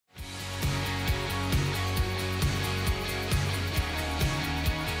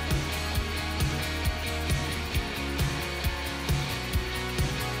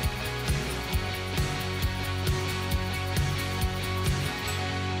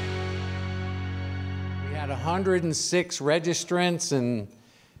got 106 registrants, and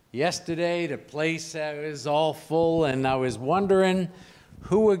yesterday the place was all full, and I was wondering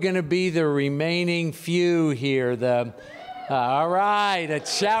who were going to be the remaining few here. All right, a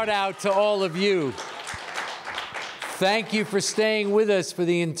shout out to all of you. Thank you for staying with us for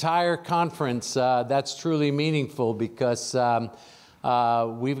the entire conference. That's truly meaningful because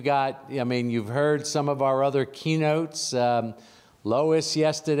we've got, I mean, you've heard some of our other keynotes. Lois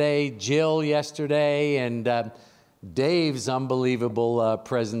yesterday, Jill yesterday, and Dave's unbelievable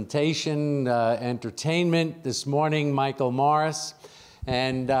presentation, entertainment this morning, Michael Morris.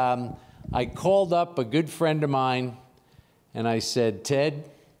 And I called up a good friend of mine and I said, Ted,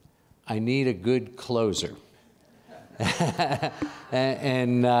 I need a good closer.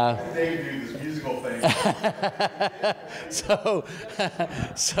 and Dave do this musical thing.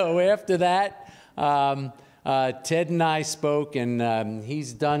 so after that, Ted and I spoke, and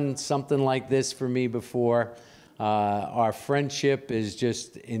he's done something like this for me before. Our friendship is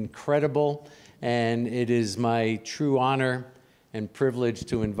just incredible, and it is my true honor and privilege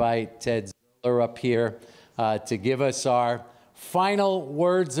to invite Ted Zoller up here to give us our final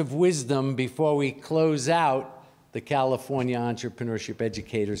words of wisdom before we close out the California Entrepreneurship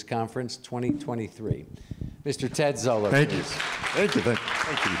Educators Conference 2023. Mr. Ted Zoller, Thank you. please. Thank you.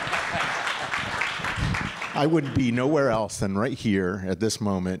 Thank you. I would be nowhere else than right here at this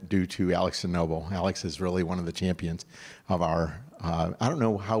moment due to Alex and Noble. Alex is really one of the champions of our, I don't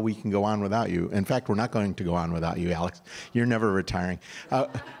know how we can go on without you. In fact, we're not going to go on without you, Alex. You're never retiring.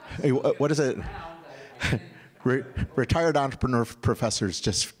 What is it? Retired entrepreneur professors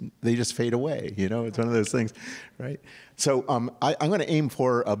they just fade away. You know, it's one of those things, right? So I'm going to aim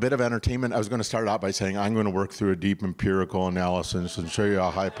for a bit of entertainment. I was going to start out by saying I'm going to work through a deep empirical analysis and show you a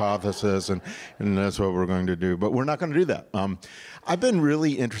hypothesis, and that's what we're going to do. But we're not going to do that. I've been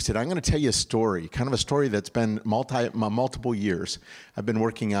really interested. I'm going to tell you a story, kind of a story that's been multiple years. I've been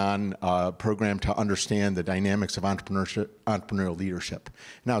working on a program to understand the dynamics of entrepreneurial leadership.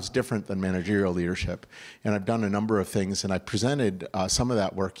 Now, it's different than managerial leadership, and I've done a number of things, and I presented some of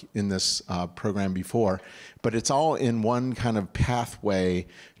that work in this program before, but it's all in one kind of pathway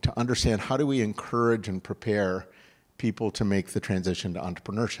to understand how do we encourage and prepare people to make the transition to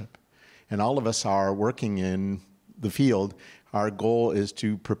entrepreneurship. And all of us are working in the field. Our goal is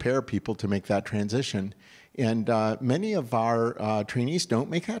to prepare people to make that transition. And many of our trainees don't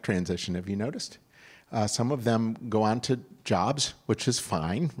make that transition, have you noticed? Some of them go on to jobs, which is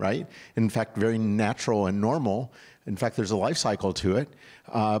fine, right? In fact, very natural and normal. In fact, there's a life cycle to it.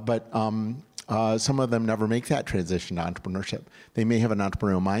 But some of them never make that transition to entrepreneurship. They may have an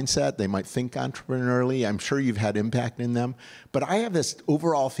entrepreneurial mindset. They might think entrepreneurially. I'm sure you've had impact in them. But I have this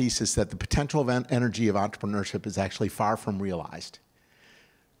overall thesis that the potential energy of entrepreneurship is actually far from realized.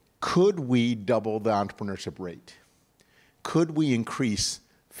 Could we double the entrepreneurship rate? Could we increase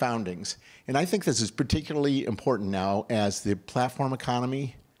foundings? And I think this is particularly important now as the platform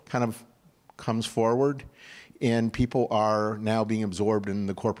economy kind of comes forward and people are now being absorbed in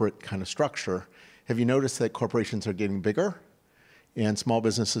the corporate kind of structure. Have you noticed that corporations are getting bigger and small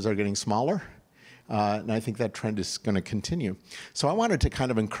businesses are getting smaller? And I think that trend is going to continue. So I wanted to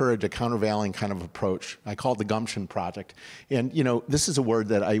kind of encourage a countervailing kind of approach. I call it the Gumption Project. And you know, this is a word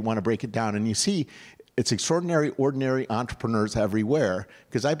that I want to break it down. And you see, it's extraordinary, ordinary entrepreneurs everywhere,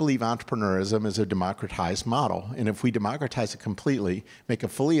 because I believe entrepreneurism is a democratized model. And if we democratize it completely, make it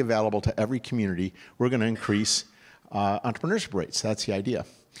fully available to every community, we're going to increase entrepreneurship rates. That's the idea.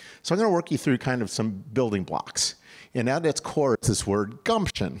 So I'm going to work you through kind of some building blocks. And at its core is this word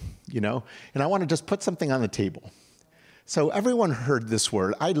gumption, you know? And I want to just put something on the table. So everyone heard this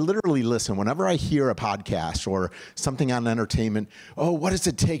word. I literally listen whenever I hear a podcast or something on entertainment. Oh, what does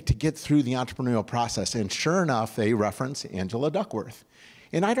it take to get through the entrepreneurial process? And sure enough, they reference Angela Duckworth.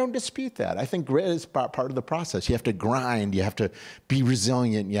 And I don't dispute that. I think grit is part of the process. You have to grind. You have to be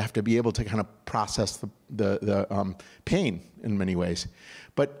resilient. You have to be able to kind of process the pain in many ways.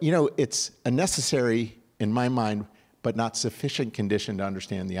 But you know, it's a necessary, in my mind, but not sufficient condition to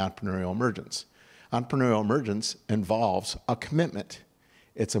understand the entrepreneurial emergence. Entrepreneurial emergence involves a commitment.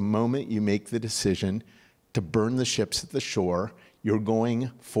 It's a moment you make the decision to burn the ships at the shore. You're going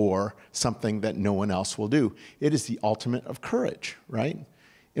for something that no one else will do. It is the ultimate of courage, right?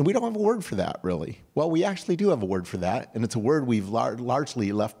 And we don't have a word for that, really. Well, we actually do have a word for that, and it's a word we've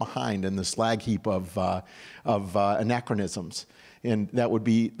largely left behind in the slag heap of anachronisms, and that would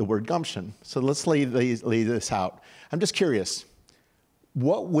be the word gumption. So let's lay this out. I'm just curious,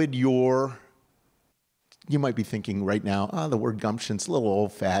 what would your you might be thinking right now, oh, the word gumption's a little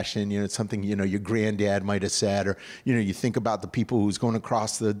old-fashioned. It's something, your granddad might have said, or, you think about the people who's going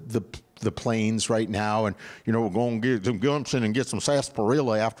across the plains right now, and, we're going to get some gumption and get some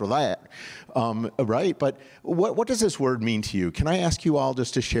sarsaparilla after that, right? But what does this word mean to you? Can I ask you all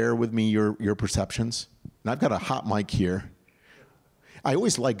just to share with me your perceptions? And I've got a hot mic here. I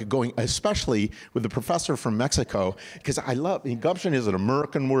always like going, especially with the professor from Mexico, because gumption is an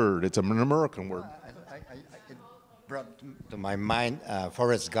American word. It's an American word. It brought to my mind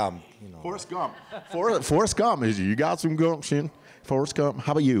Forrest Gump. Forrest Gump. Forrest Gump is you got some gumption. Forrest Gump.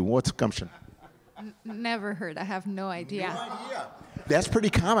 How about you? What's gumption? Never heard. I have no idea. No idea. That's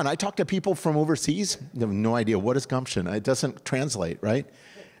pretty common. I talk to people from overseas. They have no idea what is gumption. It doesn't translate, right?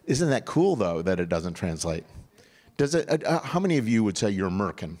 Isn't that cool though that it doesn't translate? Does it? How many of you would say you're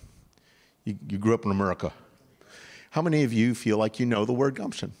American? You grew up in America. How many of you feel like you know the word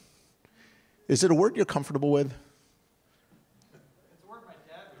gumption? Is it a word you're comfortable with? It's a word my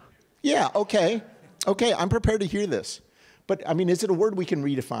dad would use. Yeah, okay. Okay, I'm prepared to hear this. But, is it a word we can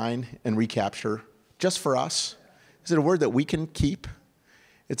redefine and recapture just for us? Is it a word that we can keep?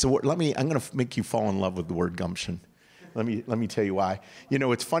 It's a word, I'm going to make you fall in love with the word gumption. Let me tell you why.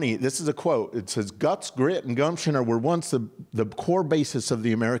 It's funny. This is a quote. It says, guts, grit, and gumption were once the core basis of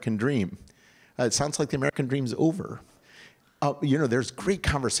the American dream. It sounds like the American dream's over. There's great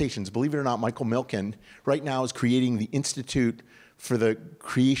conversations. Believe it or not, Michael Milken right now is creating the Institute for the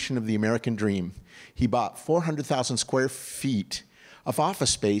Creation of the American Dream. He bought 400,000 square feet of office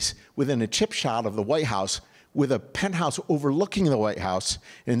space within a chip shot of the White House, with a penthouse overlooking the White House.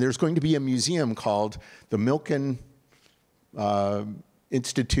 And there's going to be a museum called the Milken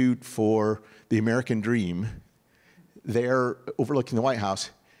Institute for the American Dream. They're overlooking the White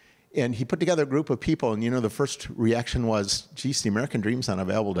House. And he put together a group of people, and the first reaction was, geez, the American dream's not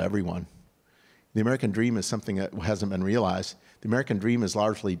available to everyone. The American dream is something that hasn't been realized. The American dream is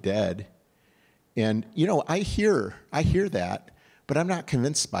largely dead. And, I hear that, but I'm not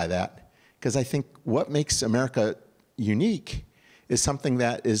convinced by that, because I think what makes America unique is something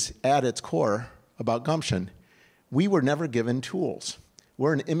that is at its core about gumption. We were never given tools.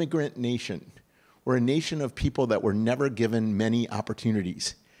 We're an immigrant nation. We're a nation of people that were never given many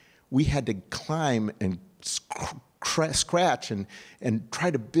opportunities. We had to climb and scratch and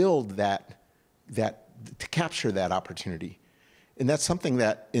try to build that to capture that opportunity. And that's something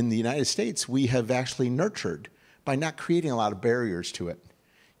that in the United States we have actually nurtured by not creating a lot of barriers to it.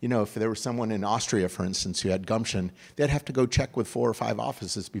 If there was someone in Austria, for instance, who had gumption, they'd have to go check with 4 or 5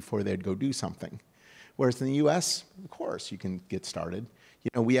 offices before they'd go do something. Whereas in the US, of course, you can get started.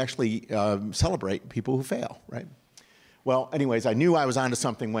 We actually celebrate people who fail, right? Well, anyways, I knew I was onto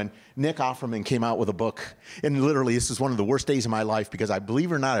something when Nick Offerman came out with a book. And literally, this is one of the worst days of my life, because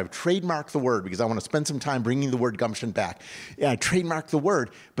believe it or not, I've trademarked the word because I want to spend some time bringing the word gumption back. And I trademarked the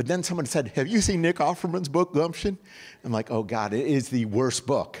word, but then someone said, have you seen Nick Offerman's book, Gumption? I'm like, oh God, it is the worst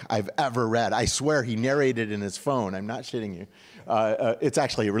book I've ever read. I swear he narrated in his phone. I'm not shitting you. It's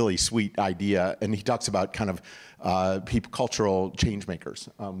actually a really sweet idea. And he talks about kind of cultural change makers,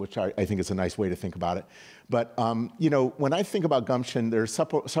 which I think is a nice way to think about it. But, when I think about gumption, there's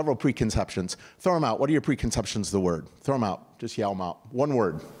several preconceptions. Throw them out. What are your preconceptions of the word? Throw them out. Just yell them out. One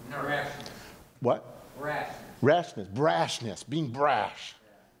word. Rashness. What? Rashness. Rashness. Brashness. Being brash.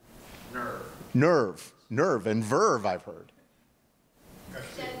 Nerve. Nerve. And verve, I've heard.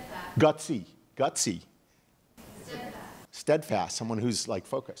 Gutsy. Gutsy. Steadfast. Someone who's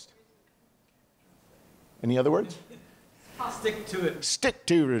focused. Any other words? Stick to it.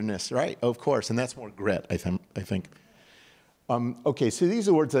 Stick-to-itiveness, right? Of course, and that's more grit, I think. Okay, so these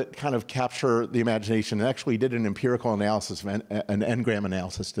are words that kind of capture the imagination. And actually did an empirical analysis, an N-gram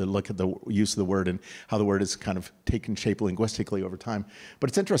analysis, to look at the use of the word and how the word has kind of taken shape linguistically over time.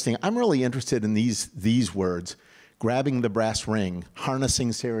 But it's interesting. I'm really interested in these words: grabbing the brass ring, harnessing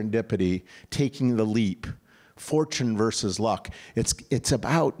serendipity, taking the leap, fortune versus luck. It's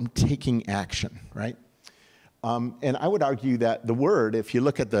about taking action, right? And I would argue that the word, if you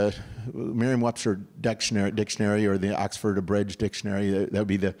look at the Merriam-Webster dictionary or the Oxford Abridged dictionary, that would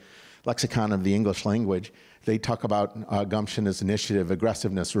be the lexicon of the English language, they talk about gumption as initiative,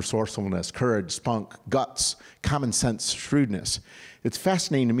 aggressiveness, resourcefulness, courage, spunk, guts, common sense, shrewdness. It's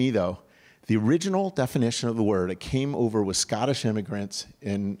fascinating to me, though, the original definition of the word, it came over with Scottish immigrants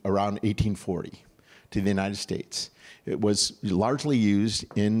in around 1840 to the United States. It was largely used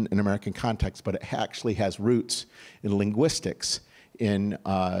in an American context, but it actually has roots in linguistics in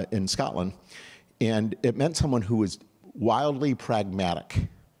Scotland. And it meant someone who was wildly pragmatic,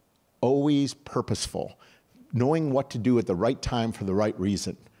 always purposeful, knowing what to do at the right time for the right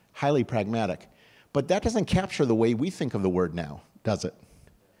reason, highly pragmatic. But that doesn't capture the way we think of the word now, does it?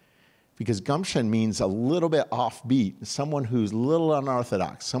 Because gumption means a little bit offbeat, someone who's a little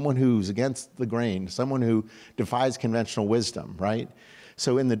unorthodox, someone who's against the grain, someone who defies conventional wisdom, right?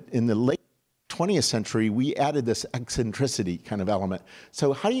 So in the late 20th century, we added this eccentricity kind of element.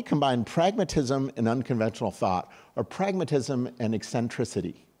 So how do you combine pragmatism and unconventional thought, or pragmatism and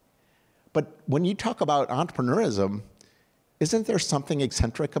eccentricity? But when you talk about entrepreneurism, isn't there something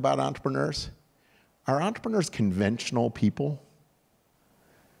eccentric about entrepreneurs? Are entrepreneurs conventional people?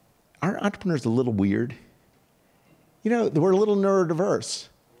 Aren't entrepreneurs a little weird? You know, we're a little neurodiverse.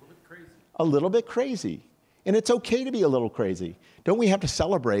 A little bit crazy. A little bit crazy. And it's okay to be a little crazy. Don't we have to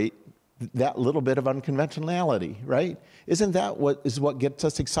celebrate that little bit of unconventionality, right? Isn't that what gets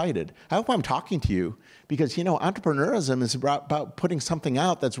us excited? I hope I'm talking to you because, you know, entrepreneurism is about putting something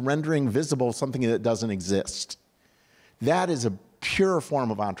out that's rendering visible something that doesn't exist. That is a pure form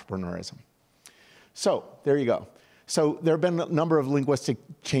of entrepreneurism. So there you go. So there have been a number of linguistic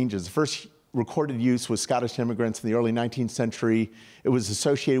changes. The first recorded use was Scottish immigrants in the early 19th century. It was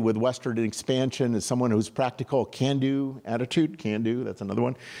associated with Western expansion as someone who's practical, can-do attitude, can-do, that's another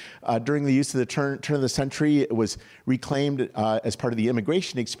one. During the use of the turn of the century, it was reclaimed as part of the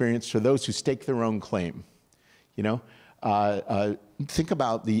immigration experience for those who stake their own claim. You know, think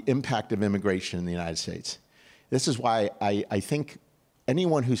about the impact of immigration in the United States. This is why I think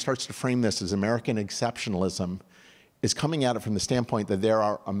anyone who starts to frame this as American exceptionalism is coming at it from the standpoint that there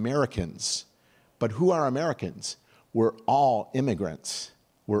are Americans. But who are Americans? We're all immigrants.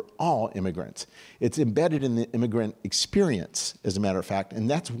 We're all immigrants. It's embedded in the immigrant experience, as a matter of fact, and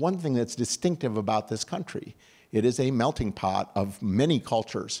that's one thing that's distinctive about this country. It is a melting pot of many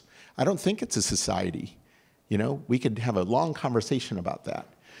cultures. I don't think it's a society. You know, we could have a long conversation about that.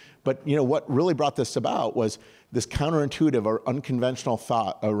 But you know, what really brought this about was this counterintuitive or unconventional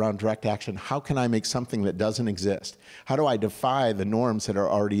thought around direct action. How can I make something that doesn't exist? How do I defy the norms that are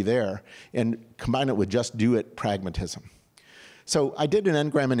already there and combine it with just do it pragmatism? So I did an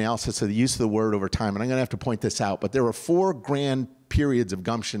N-gram analysis of the use of the word over time, and I'm going to have to point this out, but there were 4 grand periods of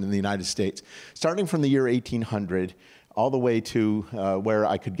gumption in the United States, starting from the year 1800 all the way to where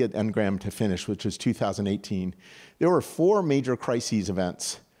I could get N-gram to finish, which was 2018. There were 4 major crises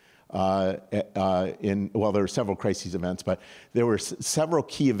events. Well, there were several crises events, but there were several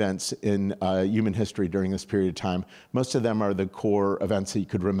key events in human history during this period of time. Most of them are the core events that you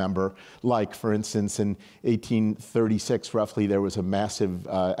could remember. Like, for instance, in 1836, roughly, there was a massive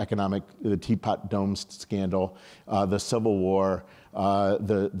the Teapot Dome scandal, the Civil War,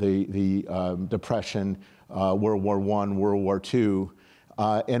 the Depression, World War I, World War II.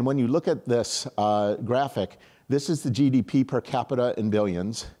 And when you look at this graphic, this is the GDP per capita in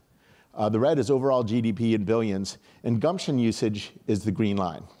billions. The red is overall GDP in billions, and gumption usage is the green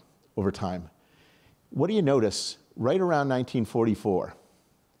line over time. What do you notice right around 1944?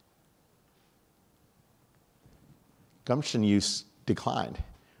 Gumption use declined.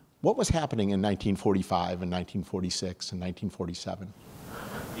 What was happening in 1945 and 1946 and 1947?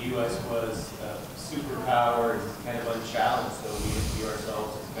 The U.S. was a superpower, kind of unchallenged, so we didn't view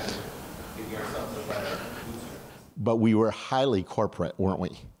ourselves as kind of giving ourselves a better future. But we were highly corporate, weren't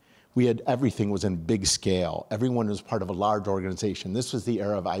we? Everything was in big scale. Everyone was part of a large organization. This was the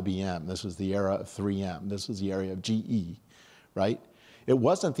era of IBM. This was the era of 3M. This was the era of GE, right? It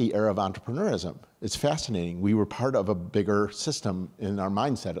wasn't the era of entrepreneurism. It's fascinating. We were part of a bigger system, in our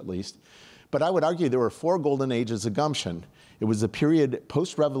mindset at least. But I would argue there were 4 golden ages of gumption. It was the period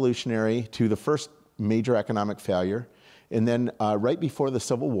post-revolutionary to the first major economic failure, and then right before the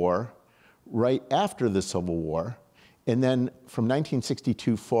Civil War, right after the Civil War, and then from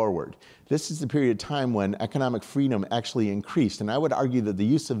 1962 forward. This is the period of time when economic freedom actually increased. And I would argue that the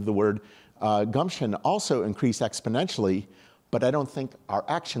use of the word gumption also increased exponentially, but I don't think our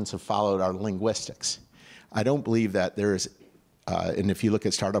actions have followed our linguistics. I don't believe that there is, and if you look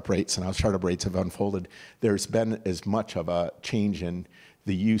at startup rates and how startup rates have unfolded, there's been as much of a change in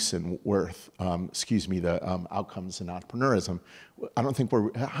the use and the outcomes in entrepreneurism. I don't think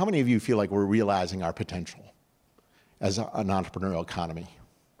how many of you feel like we're realizing our potential as an entrepreneurial economy?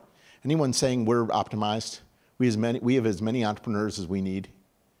 Anyone saying we're optimized? We have as many entrepreneurs as we need?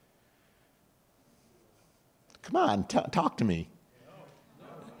 Come on, talk to me.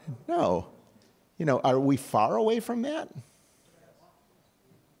 No. You know, are we far away from that?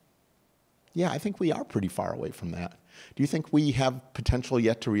 Yeah, I think we are pretty far away from that. Do you think we have potential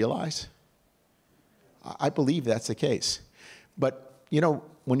yet to realize? I believe that's the case. But, you know,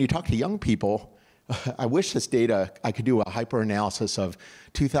 when you talk to young people, I wish this data, I could do a hyper-analysis of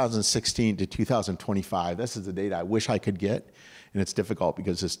 2016 to 2025. This is the data I wish I could get, and it's difficult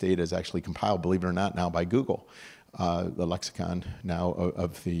because this data is actually compiled, believe it or not, now by Google. The lexicon now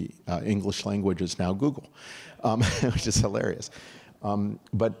of the English language is now Google, which is hilarious.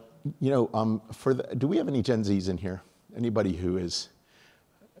 But, you know, do we have any Gen Zs in here? Anybody who is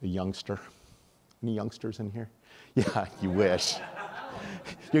a youngster? Any youngsters in here? Yeah, you wish.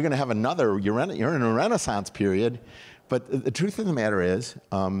 You're going to have another, you're in a renaissance period. But the truth of the matter is,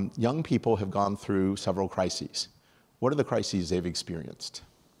 young people have gone through several crises. What are the crises they've experienced?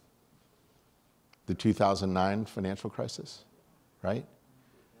 The 2009 financial crisis, right?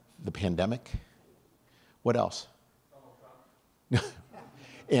 The pandemic. What else?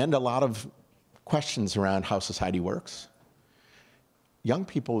 And a lot of questions around how society works. Young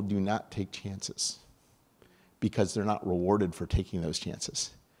people do not take chances because they're not rewarded for taking those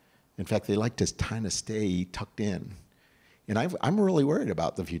chances. In fact, they like to kind of stay tucked in. And I'm really worried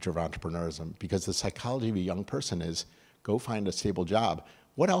about the future of entrepreneurism because the psychology of a young person is go find a stable job.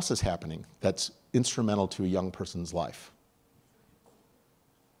 What else is happening that's instrumental to a young person's life?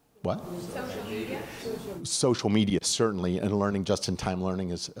 What? Social media. Social media, certainly, and learning, just-in-time learning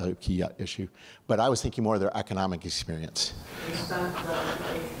is a key issue. But I was thinking more of their economic experience.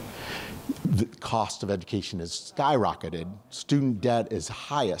 The cost of education is skyrocketed. Student debt is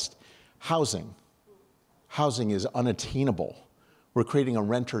highest. Housing. Housing is unattainable. We're creating a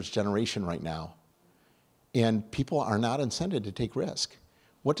renter's generation right now. And people are not incented to take risk.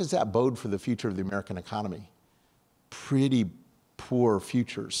 What does that bode for the future of the American economy? Pretty poor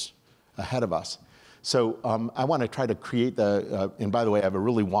futures ahead of us. So I want to try to create and by the way, I have a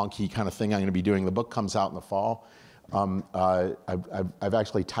really wonky kind of thing I'm going to be doing. The book comes out in the fall. I've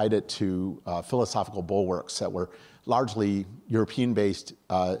actually tied it to philosophical bulwarks that were largely European-based,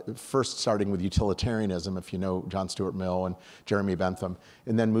 first starting with utilitarianism, if you know John Stuart Mill and Jeremy Bentham,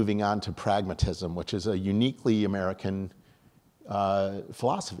 and then moving on to pragmatism, which is a uniquely American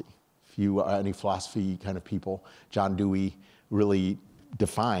philosophy. If you are any philosophy kind of people, John Dewey really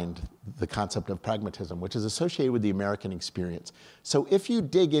defined the concept of pragmatism, which is associated with the American experience. So if you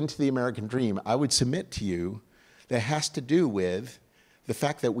dig into the American dream, I would submit to you that has to do with the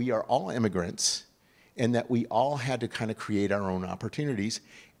fact that we are all immigrants and that we all had to kind of create our own opportunities,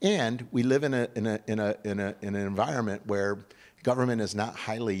 and we live in an environment where government is not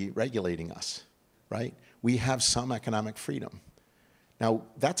highly regulating us, right? We have some economic freedom. Now,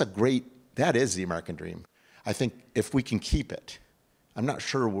 that is the American dream. I think if we can keep it, I'm not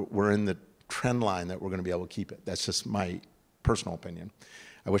sure we're in the trend line that we're going to be able to keep it. That's just my personal opinion.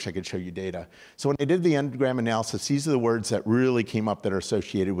 I wish I could show you data. So when I did the Enneagram analysis, these are the words that really came up that are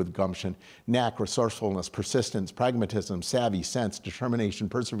associated with gumption: knack, resourcefulness, persistence, pragmatism, savvy, sense, determination,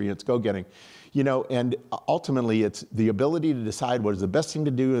 perseverance, go-getting. You know, and ultimately it's the ability to decide what is the best thing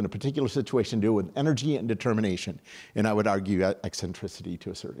to do in a particular situation, do it with energy and determination. And I would argue eccentricity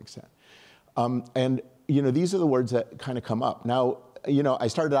to a certain extent. And you know, these are the words that kind of come up. Now, you know, I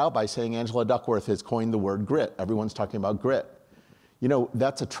started out by saying Angela Duckworth has coined the word grit. Everyone's talking about grit. You know,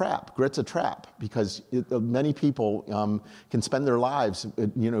 that's a trap. Grit's a trap because many people can spend their lives,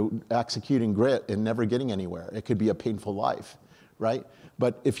 you know, executing grit and never getting anywhere. It could be a painful life, right?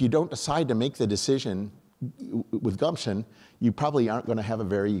 But if you don't decide to make the decision with gumption, you probably aren't going to have a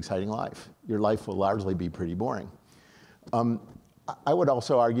very exciting life. Your life will largely be pretty boring. I would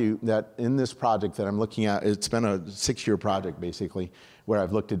also argue that in this project that I'm looking at, it's been a 6-year project basically, where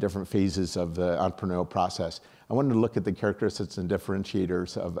I've looked at different phases of the entrepreneurial process. I wanted to look at the characteristics and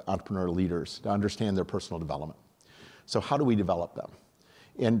differentiators of entrepreneur leaders to understand their personal development. So how do we develop them?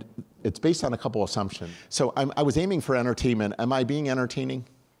 And it's based on a couple assumptions. So I was aiming for entertainment. Am I being entertaining?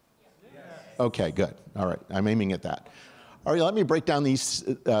 Yes. Okay, good. All right, I'm aiming at that. All right, let me break down these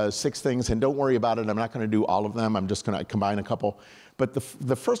 6 things, and don't worry about it. I'm not going to do all of them. I'm just going to combine a couple. But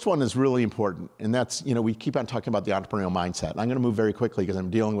the first one is really important, and that's, you know, we keep on talking about the entrepreneurial mindset. And I'm going to move very quickly because I'm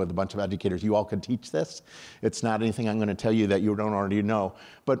dealing with a bunch of educators. You all could teach this. It's not anything I'm going to tell you that you don't already know.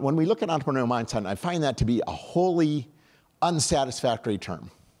 But when we look at entrepreneurial mindset, I find that to be a wholly unsatisfactory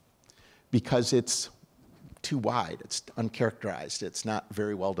term because it's too wide, it's uncharacterized, it's not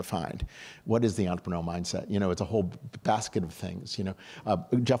very well defined. What is the entrepreneurial mindset? You know, it's a whole basket of things. You know,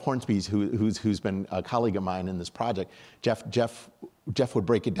 Jeff Hornsby, who's been a colleague of mine in this project, Jeff would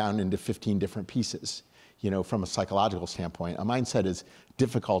break it down into 15 different pieces. You know, from a psychological standpoint, a mindset is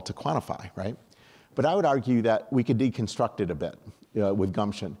difficult to quantify, right? But I would argue that we could deconstruct it a bit with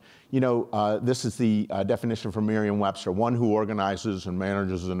gumption. You know, this is the definition from Merriam-Webster: one who organizes and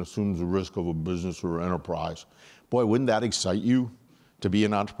manages and assumes the risk of a business or enterprise. Boy, wouldn't that excite you to be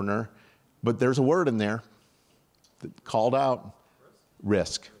an entrepreneur? But there's a word in there that called out,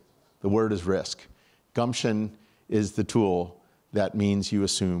 risk. The word is risk. Gumption is the tool that means you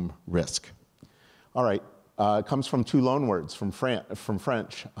assume risk. All right, it comes from two loan words from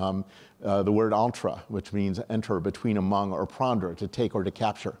French. The word entre, which means enter, between, among, or prendre, to take or to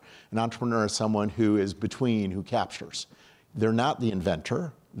capture. An entrepreneur is someone who is between, who captures. They're not the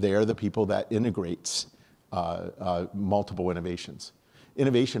inventor. They're the people that integrates multiple innovations.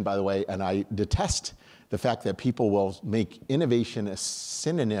 Innovation, by the way, and I detest the fact that people will make innovation a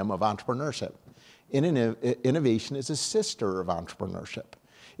synonym of entrepreneurship. Innovation is a sister of entrepreneurship.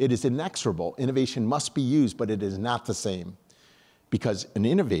 It is inexorable. Innovation must be used, but it is not the same. Because an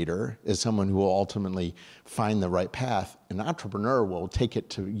innovator is someone who will ultimately find the right path. An entrepreneur will take it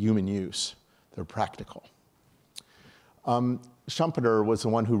to human use. They're practical. Schumpeter was the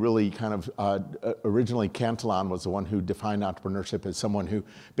one who really kind of, originally Cantillon was the one who defined entrepreneurship as someone who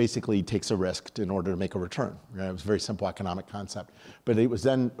basically takes a risk in order to make a return. Right? It was a very simple economic concept. But it was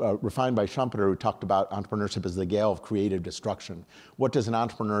then refined by Schumpeter, who talked about entrepreneurship as the gale of creative destruction. What does an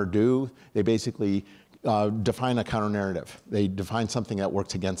entrepreneur do? They basically define a counter-narrative. They define something that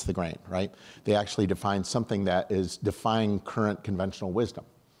works against the grain, right? They actually define something that is defying current conventional wisdom.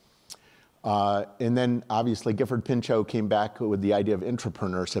 And then obviously Gifford Pinchot came back with the idea of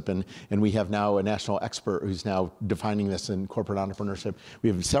entrepreneurship, and we have now a national expert who's now defining this in corporate entrepreneurship. We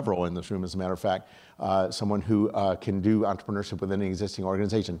have several in this room, as a matter of fact, someone who can do entrepreneurship within an existing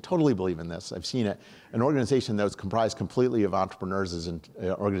organization. Totally believe in this. I've seen it. An organization that was comprised completely of entrepreneurs is an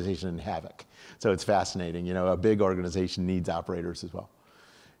organization in havoc. So it's fascinating. You know, a big organization needs operators as well.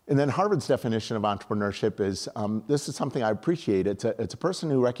 And then Harvard's definition of entrepreneurship is, this is something I appreciate. It's a person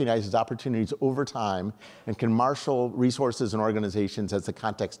who recognizes opportunities over time and can marshal resources and organizations as the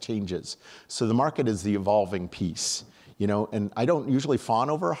context changes. So the market is the evolving piece, you know, and I don't usually fawn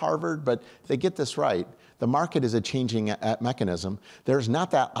over Harvard, but they get this right. The market is a changing mechanism. There's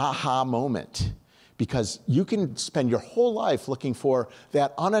not that aha moment, because you can spend your whole life looking for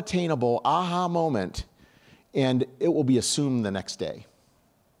that unattainable aha moment, and it will be assumed the next day.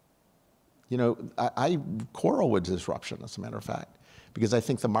 You know, I quarrel with disruption, as a matter of fact, because I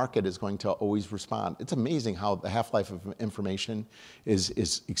think the market is going to always respond. It's amazing how the half-life of information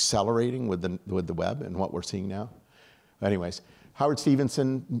is accelerating with the web and what we're seeing now. Anyways, Howard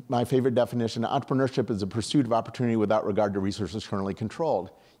Stevenson, my favorite definition, entrepreneurship is a pursuit of opportunity without regard to resources currently controlled.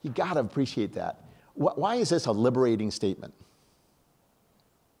 You gotta appreciate that. Why is this a liberating statement?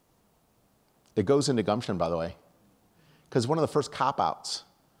 It goes into gumption, by the way, because one of the first cop-outs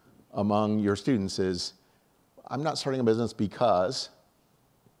among your students is, I'm not starting a business because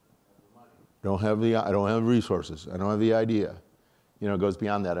I don't have the resources, I don't have the idea. You know, it goes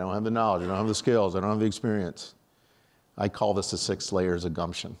beyond that. I don't have the knowledge, I don't have the skills, I don't have the experience. I call this the 6 layers of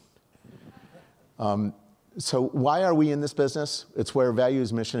gumption. So why are we in this business? It's where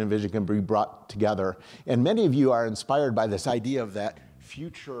values, mission, and vision can be brought together. And many of you are inspired by this idea of that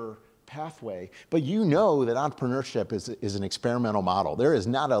future pathway, but you know that entrepreneurship is an experimental model. There is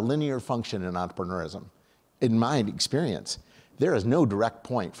not a linear function in entrepreneurism. In my experience, there is no direct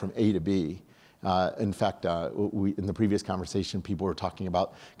point from A to B. In fact, in the previous conversation, people were talking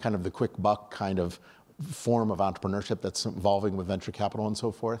about kind of the quick buck kind of form of entrepreneurship that's evolving with venture capital and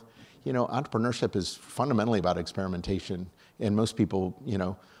so forth. You know, entrepreneurship is fundamentally about experimentation, and most people, you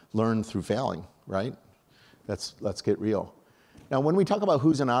know, learn through failing, right? Let's get real. Now, when we talk about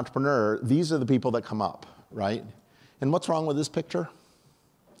who's an entrepreneur, these are the people that come up, right? And what's wrong with this picture?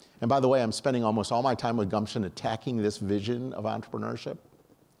 And by the way, I'm spending almost all my time with gumption attacking this vision of entrepreneurship,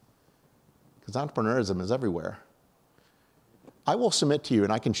 because entrepreneurism is everywhere. I will submit to you,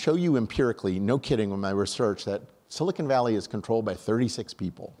 and I can show you empirically, no kidding, with my research, that Silicon Valley is controlled by 36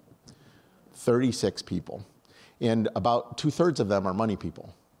 people. 36 people. And about 2/3 of them are money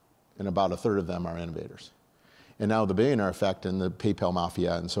people, and about 1/3 of them are innovators. And now the billionaire effect and the PayPal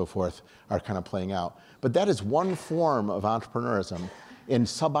mafia and so forth are kind of playing out. But that is one form of entrepreneurism, and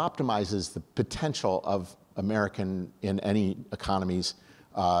suboptimizes the potential of American, in any economy's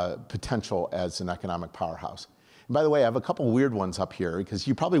potential as an economic powerhouse. And by the way, I have a couple weird ones up here, because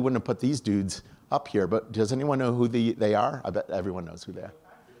you probably wouldn't have put these dudes up here, but does anyone know who they are? I bet everyone knows who they are.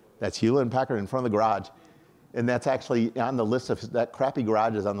 That's Hewlett & Packard in front of the garage. And that's actually on the list of, that crappy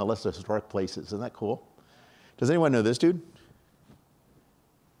garage is on the list of historic places. Isn't that cool? Does anyone know this dude?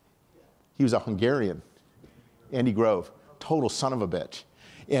 He was a Hungarian. Andy Grove, total son of a bitch.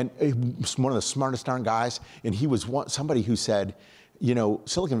 And he was one of the smartest darn guys, and he was somebody who said, you know,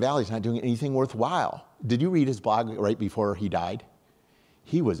 Silicon Valley's not doing anything worthwhile. Did you read his blog right before he died?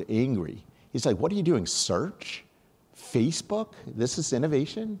 He was angry. He's like, what are you doing, search? Facebook? This is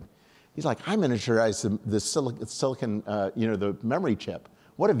innovation? He's like, I miniaturized the silicon, the memory chip.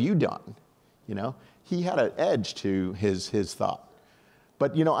 What have you done? You know, he had an edge to his thought.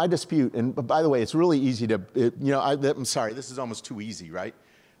 But, you know, I dispute, and by the way, it's really easy to, I'm sorry, this is almost too easy, right?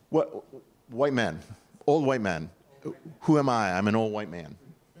 White men, old white men. Who am I? I'm an old white man.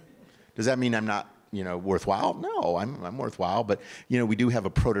 Does that mean I'm not, worthwhile? No, I'm worthwhile, but, we do have a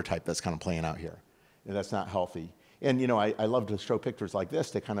prototype that's kind of playing out here, and that's not healthy. And, I love to show pictures like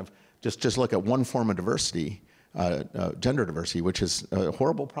this to kind of just look at one form of diversity, gender diversity, which is a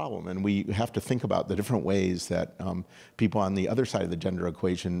horrible problem. And we have to think about the different ways that people on the other side of the gender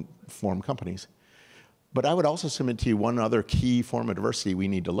equation form companies. But I would also submit to you one other key form of diversity we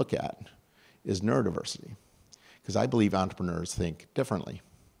need to look at is neurodiversity. Because I believe entrepreneurs think differently,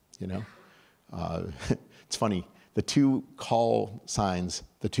 It's funny, the two call signs,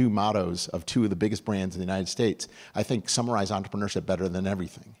 the two mottos of two of the biggest brands in the United States, I think summarize entrepreneurship better than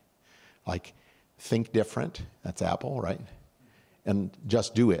everything. Like, think different, that's Apple, right? And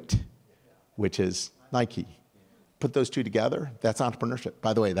just do it, which is Nike. Put those two together, that's entrepreneurship.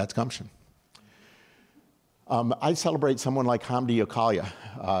 By the way, that's gumption. I celebrate someone like Hamdi Okalia.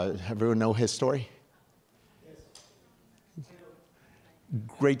 Everyone know his story?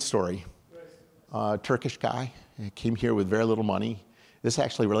 Great story. Turkish guy, came here with very little money. This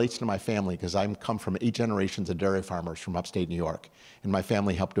actually relates to my family because I come from 8 generations of dairy farmers from upstate New York. And my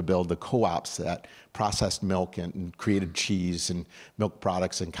family helped to build the co-ops that processed milk and created cheese and milk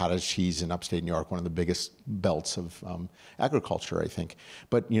products and cottage cheese in upstate New York, one of the biggest belts of agriculture, I think.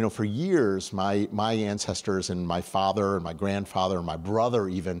 But for years, my ancestors and my father and my grandfather and my brother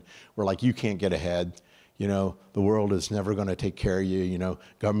even were like, you can't get ahead. The world is never going to take care of you.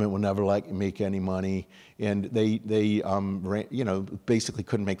 Government will never make any money, and they basically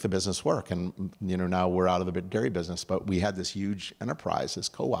couldn't make the business work. And now we're out of the dairy business, but we had this huge enterprise, this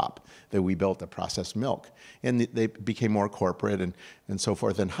co-op that we built that processed milk, and they became more corporate and so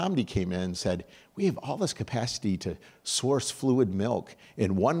forth. And Hamdi came in and said, we have all this capacity to source fluid milk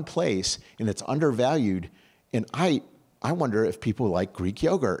in one place, and it's undervalued, and I wonder if people like Greek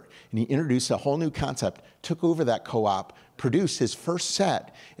yogurt. And he introduced a whole new concept, took over that co-op, produced his first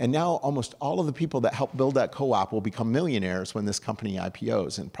set, and now almost all of the people that helped build that co-op will become millionaires when this company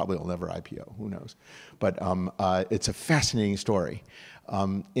IPOs, and probably will never IPO, who knows. But it's a fascinating story.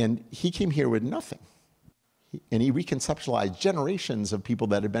 And he came here with nothing. And he reconceptualized generations of people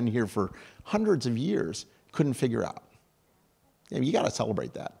that had been here for hundreds of years, couldn't figure out. You got to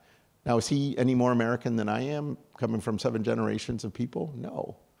celebrate that. Now, is he any more American than I am, coming from 7 generations of people?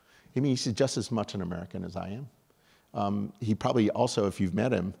 No. I mean, he's just as much an American as I am. He probably also, if you've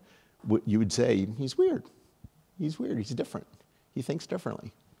met him, you would say, he's weird. He's weird, he's different. He thinks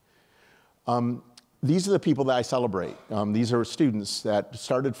differently. These are the people that I celebrate. These are students that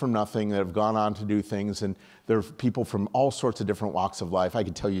started from nothing, that have gone on to do things, and they're people from all sorts of different walks of life. I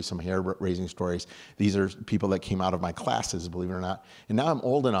could tell you some hair-raising stories. These are people that came out of my classes, believe it or not. And now I'm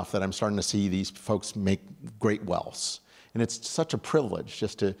old enough that I'm starting to see these folks make great wealths. And it's such a privilege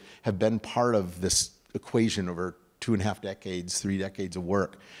just to have been part of this equation over 2.5 decades, 3 decades of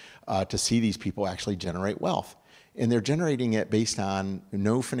work, to see these people actually generate wealth. And they're generating it based on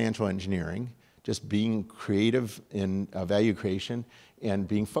no financial engineering, just being creative in value creation and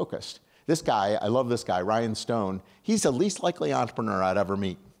being focused. This guy, I love this guy, Ryan Stone. He's the least likely entrepreneur I'd ever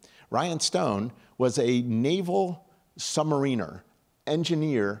meet. Ryan Stone was a naval submariner,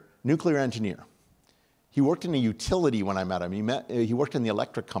 engineer, nuclear engineer. He worked in a utility when I met him. He worked in the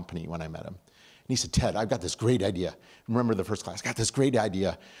electric company when I met him. And he said, Ted, I've got this great idea. Remember the first class, got this great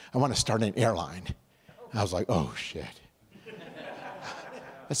idea. I want to start an airline. And I was like, oh shit.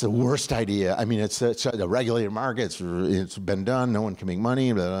 That's the worst idea. I mean, it's a regulated market. It's been done. No one can make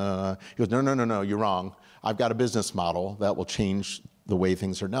money. Blah, blah, blah. He goes, no, you're wrong. I've got a business model that will change the way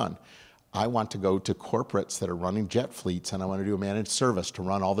things are done. I want to go to corporates that are running jet fleets, and I want to do a managed service to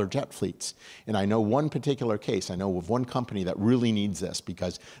run all their jet fleets. And I know one particular case. I know of one company that really needs this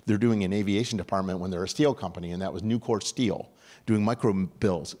because they're doing an aviation department when they're a steel company, and that was Nucor Steel, doing micro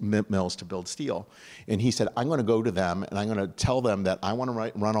mills to build steel. And he said, I'm going to go to them, and I'm going to tell them that I want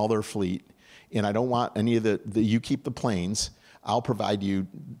to run all their fleet, and I don't want any of you keep the planes. I'll provide you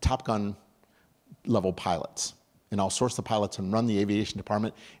Top Gun level pilots. And I'll source the pilots and run the aviation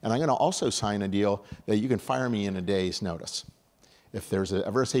department. And I'm going to also sign a deal that you can fire me in a day's notice. If there's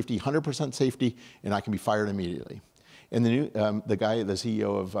ever a safety, 100% safety, and I can be fired immediately. And the guy, the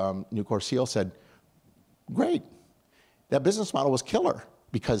CEO of Nucor Steel said, great. That business model was killer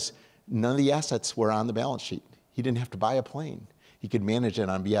because none of the assets were on the balance sheet. He didn't have to buy a plane. He could manage it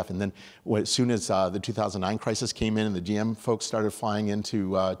on behalf. And then as soon as the 2009 crisis came in and the GM folks started flying into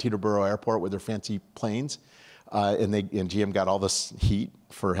Teterboro Airport with their fancy planes, and GM got all this heat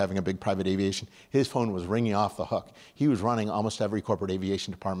for having a big private aviation, his phone was ringing off the hook. He was running almost every corporate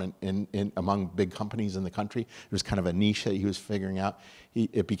aviation department among big companies in the country. It was kind of a niche that he was figuring out.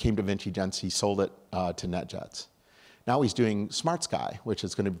 It became Da Vinci Jets. He sold it to NetJets. Now he's doing Smart Sky, which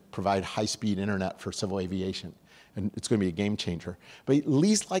is going to provide high-speed internet for civil aviation. And it's going to be a game changer. But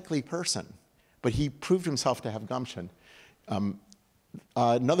least likely person. But he proved himself to have gumption.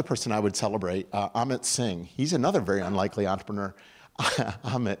 Another person I would celebrate, Amit Singh. He's another very unlikely entrepreneur.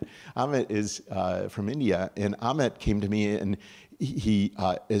 Amit is from India, and Amit came to me, and he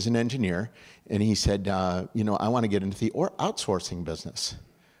is an engineer, and he said, I want to get into the outsourcing business.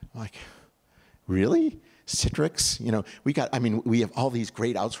 I'm like, really? Citrix, we have all these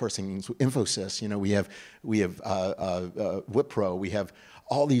great outsourcing, Infosys, we have Wipro, we have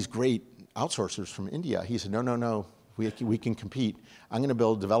all these great outsourcers from India. He said, no, we can compete. I'm going to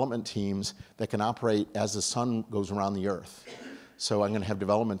build development teams that can operate as the sun goes around the earth. So I'm going to have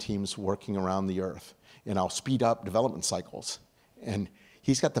development teams working around the earth, and I'll speed up development cycles. And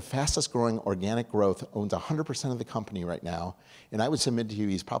he's got the fastest growing organic growth, owns 100% of the company right now, and I would submit to you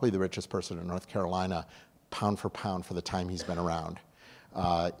he's probably the richest person in North Carolina, pound for the time he's been around.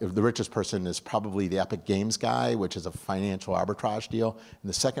 The richest person is probably the Epic Games guy, which is a financial arbitrage deal. And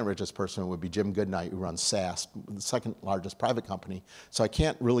the second richest person would be Jim Goodnight, who runs SAS, the second largest private company. So I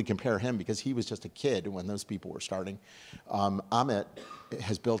can't really compare him because he was just a kid when those people were starting. Amit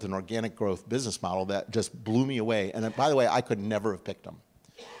has built an organic growth business model that just blew me away. And by the way, I could never have picked him.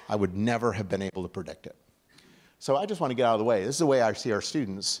 I would never have been able to predict it. So I just want to get out of the way. This is the way I see our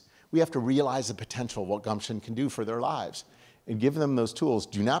students. We have to realize the potential of what gumption can do for their lives and give them those tools.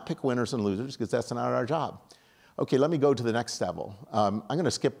 Do not pick winners and losers because that's not our job. Okay, let me go to the next level. I'm going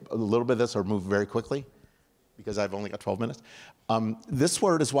to skip a little bit of this or move very quickly because I've only got 12 minutes. This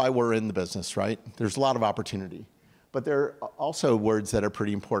word is why we're in the business, right? There's a lot of opportunity. But there are also words that are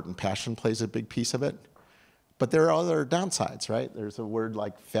pretty important. Passion plays a big piece of it. But there are other downsides, right? There's a word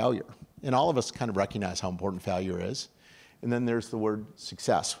like failure. And all of us kind of recognize how important failure is. And then there's the word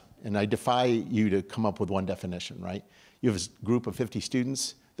success. And I defy you to come up with one definition, right? You have a group of 50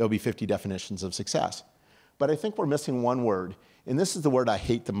 students, there'll be 50 definitions of success. But I think we're missing one word, and this is the word I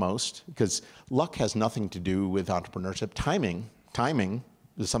hate the most, because luck has nothing to do with entrepreneurship. Timing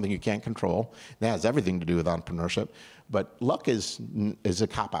is something you can't control. That has everything to do with entrepreneurship. But luck is a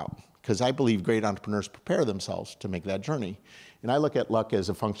cop-out, because I believe great entrepreneurs prepare themselves to make that journey. And I look at luck as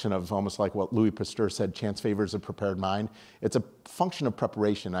a function of almost like what Louis Pasteur said, chance favors a prepared mind. It's a function of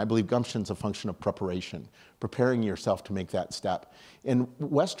preparation. I believe gumption's a function of preparation, preparing yourself to make that step. And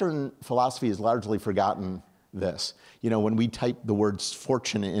Western philosophy has largely forgotten this. When we type the words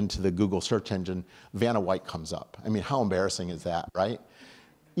fortune into the Google search engine, Vanna White comes up. I mean, how embarrassing is that, right?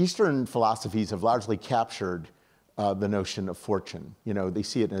 Eastern philosophies have largely captured the notion of fortune. They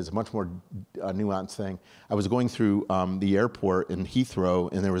see it as a much more nuanced thing. I was going through the airport in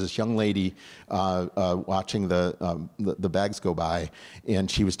Heathrow, and there was this young lady watching the bags go by,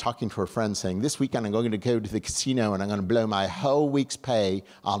 and she was talking to her friend saying, this weekend I'm going to go to the casino and I'm going to blow my whole week's pay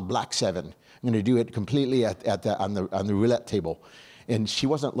on Black 7. I'm going to do it completely on the roulette table. And she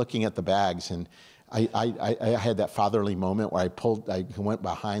wasn't looking at the bags, and I had that fatherly moment where I went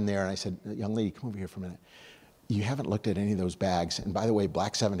behind there and I said, young lady, come over here for a minute. You haven't looked at any of those bags. And by the way,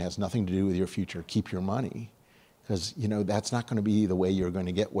 Black 7 has nothing to do with your future. Keep your money. Because, that's not going to be the way you're going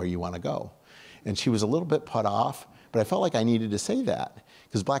to get where you want to go. And she was a little bit put off, but I felt like I needed to say that.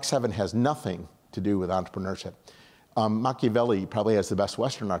 Because Black 7 has nothing to do with entrepreneurship. Machiavelli probably has the best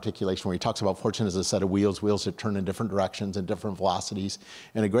Western articulation where he talks about fortune as a set of wheels that turn in different directions and different velocities.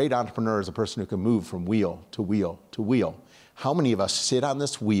 And a great entrepreneur is a person who can move from wheel to wheel to wheel. How many of us sit on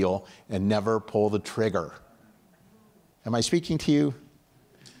this wheel and never pull the trigger? Am I speaking to you?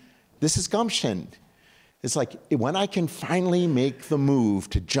 This is gumption. It's like when I can finally make the move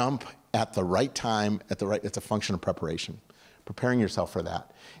to jump at the right time, it's a function of preparation, preparing yourself for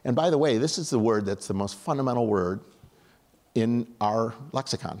that. And by the way, this is the word that's the most fundamental word in our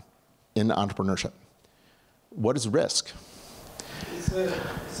lexicon, in entrepreneurship. What is risk? It's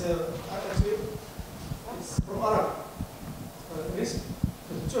from Arab. Risk,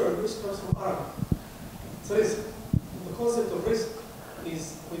 the term risk comes from Arab. So the concept of risk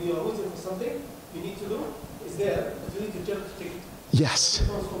is when you are waiting for something you need to do, is there, but you need to jump to take it. Yes. The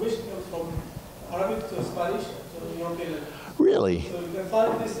transformation comes from Arabic to Spanish to European language. Really? So you can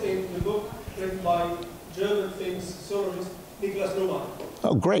find this in the book written by German famous sociologist Niklas Luhmann.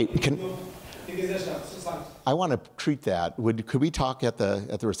 Oh, great. The I want to treat that. Could we talk at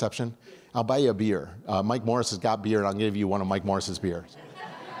the reception? I'll buy you a beer. Mike Morris has got beer, and I'll give you one of Mike Morris's beers.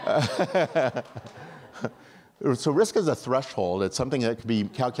 So risk is a threshold. It's something that can be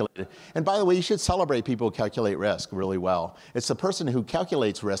calculated. And by the way, you should celebrate people who calculate risk really well. It's the person who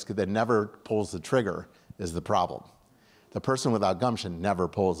calculates risk that never pulls the trigger is the problem. The person without gumption never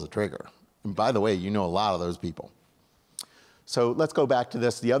pulls the trigger. And by the way, you know a lot of those people. So let's go back to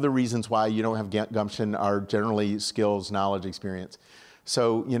this. The other reasons why you don't have gumption are generally skills, knowledge, experience.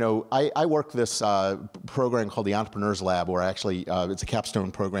 So, I work this program called the Entrepreneurs Lab, where actually it's a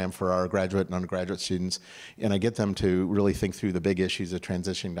capstone program for our graduate and undergraduate students, and I get them to really think through the big issues of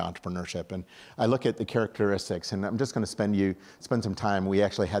transitioning to entrepreneurship. And I look at the characteristics, and I'm just going to spend some time. We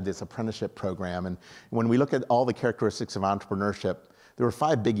actually had this apprenticeship program, and when we look at all the characteristics of entrepreneurship, there were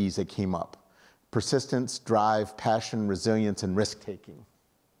 5 biggies that came up: persistence, drive, passion, resilience, and risk-taking,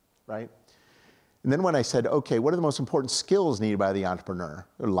 right? And then when I said, okay, what are the most important skills needed by the entrepreneur?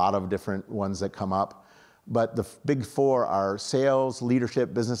 There are a lot of different ones that come up, but the big 4 are sales,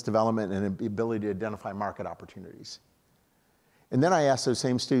 leadership, business development, and the ability to identify market opportunities. And then I asked those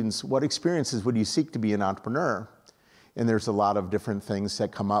same students, what experiences would you seek to be an entrepreneur? And there's a lot of different things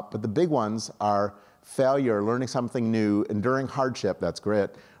that come up, but the big ones are failure, learning something new, enduring hardship, that's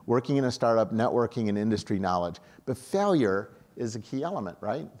grit, working in a startup, networking, and industry knowledge. But failure is a key element,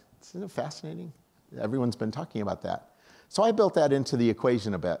 right? Isn't it fascinating? Everyone's been talking about that. So I built that into the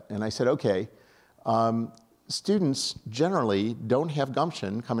equation a bit, and I said, okay, students generally don't have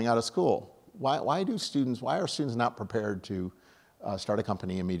gumption coming out of school. Why are students not prepared to start a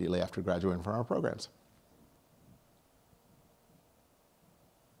company immediately after graduating from our programs?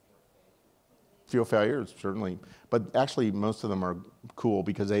 Feel failure, certainly, but actually most of them are cool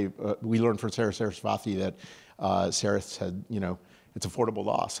because we learned from Sarah Sarasvathy that Sarah said, it's affordable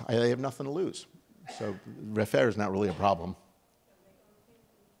loss. They have nothing to lose. So failure is not really a problem.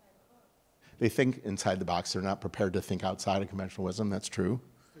 They think inside the box. They're not prepared to think outside of conventional wisdom. That's true.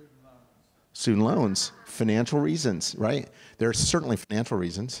 Student loans, financial reasons, right? There are certainly financial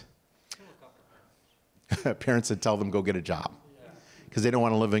reasons. Parents that tell them go get a job because they don't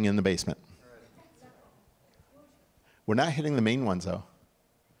want to living in the basement. We're not hitting the main ones though.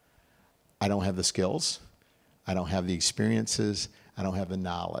 I don't have the skills. I don't have the experiences. I don't have the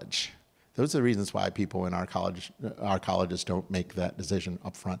knowledge. Those are the reasons why people in our colleges don't make that decision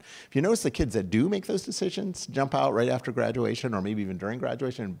up front. If you notice the kids that do make those decisions, jump out right after graduation or maybe even during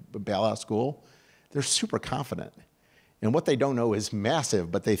graduation and bail out of school, they're super confident. And what they don't know is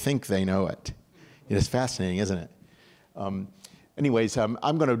massive, but they think they know it. It is fascinating, isn't it? Anyways, I'm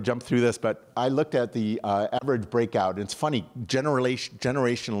going to jump through this, but I looked at the average breakout. And it's funny,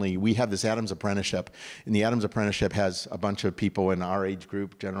 generationally, we have this Adams Apprenticeship. And the Adams Apprenticeship has a bunch of people in our age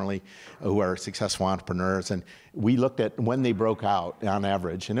group, generally, who are successful entrepreneurs. And we looked at when they broke out on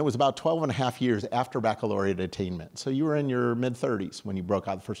average. And it was about 12 and a half years after baccalaureate attainment. So you were in your mid-30s when you broke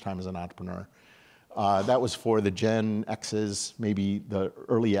out the first time as an entrepreneur. That was for the Gen X's, maybe the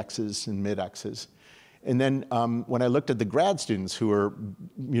early X's and mid-X's. And then when I looked at the grad students who were,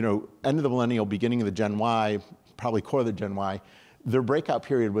 end of the millennial, beginning of the Gen Y, probably core of the Gen Y, their breakout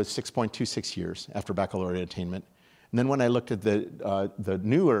period was 6.26 years after baccalaureate attainment. And then when I looked at the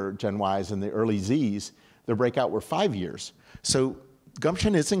newer Gen Ys and the early Zs, their breakout were 5 years. So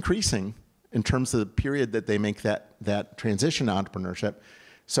gumption is increasing in terms of the period that they make that transition to entrepreneurship.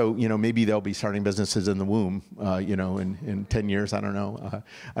 So, maybe they'll be starting businesses in the womb, in 10 years. I don't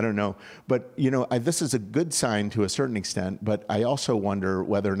know. But, this is a good sign to a certain extent. But I also wonder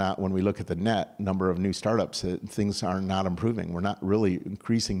whether or not when we look at the net number of new startups, things are not improving. We're not really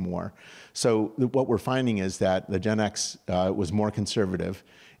increasing more. So what we're finding is that the Gen X was more conservative.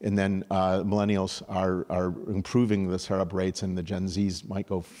 And then millennials are improving the startup rates, and the Gen Zs might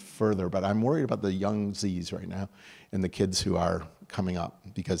go further. But I'm worried about the young Zs right now and the kids who are coming up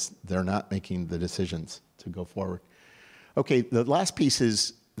because they're not making the decisions to go forward. Okay, the last piece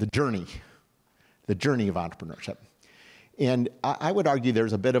is the journey of entrepreneurship. And I would argue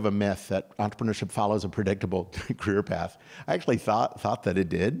there's a bit of a myth that entrepreneurship follows a predictable career path. I actually thought that it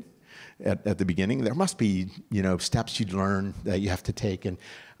did. At the beginning, there must be, steps you'd learn that you have to take. And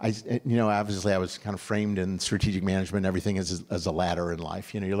obviously I was kind of framed in strategic management. Everything is as a ladder in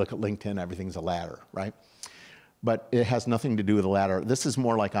life. You look at LinkedIn, everything's a ladder, right? But it has nothing to do with a ladder. This is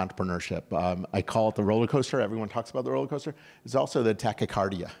more like entrepreneurship. I call it the roller coaster. Everyone talks about the roller coaster. It's also the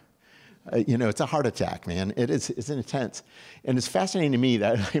tachycardia. It's a heart attack, man. It's intense. And it's fascinating to me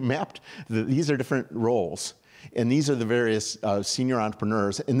that I mapped, these are different roles. And these are the various senior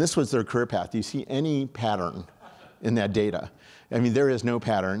entrepreneurs. And this was their career path. Do you see any pattern in that data? I mean, there is no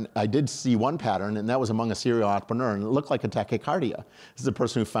pattern. I did see one pattern, and that was among a serial entrepreneur, and it looked like a tachycardia. This is a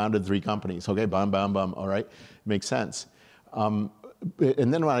person who founded 3 companies. Okay, bum, bum, bum, all right, makes sense.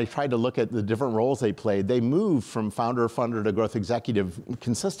 And then when I tried to look at the different roles they played, they moved from founder, funder to growth executive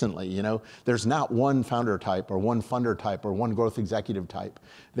consistently. You know, there's not one founder type or one funder type or one growth executive type.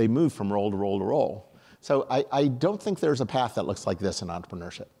 They move from role to role to role. So I don't think there's a path that looks like this in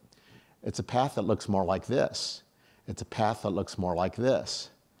entrepreneurship. It's a path that looks more like this. It's a path that looks more like this.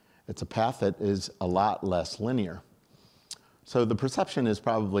 It's a path that is a lot less linear. So the perception is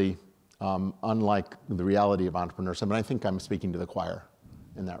probably unlike the reality of entrepreneurship, and I think I'm speaking to the choir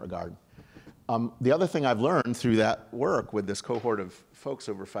in that regard. The other thing I've learned through that work with this cohort of folks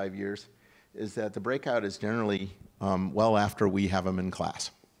over 5 years is that the breakout is generally well after we have them in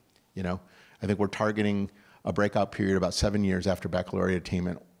class. You know, I think we're targeting a breakout period about 7 years after baccalaureate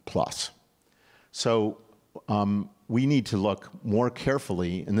attainment plus. So we need to look more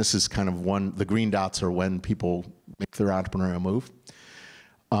carefully, and this is kind of the green dots are when people make their entrepreneurial move.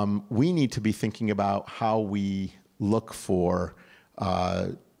 We need to be thinking about how we look for,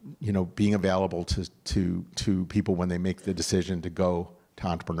 you know, being available to people when they make the decision to go to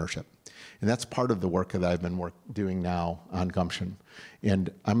entrepreneurship. And that's part of the work that I've been doing now on Gumption.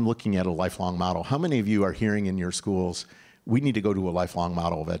 And I'm looking at a lifelong model. How many of you are hearing in your schools, we need to go to a lifelong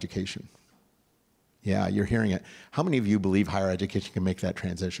model of education? Yeah, you're hearing it. How many of you believe higher education can make that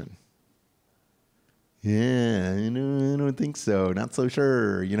transition? Yeah, I don't think so. Not so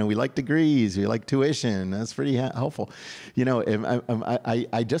sure. You know, we like degrees. We like tuition. That's pretty helpful. You know,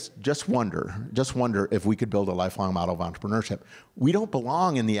 I just wonder if we could build a lifelong model of entrepreneurship. We don't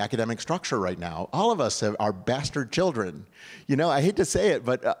belong in the academic structure right now. All of us are bastard children. You know, I hate to say it,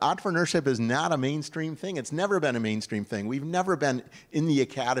 but entrepreneurship is not a mainstream thing. It's never been a mainstream thing. We've never been in the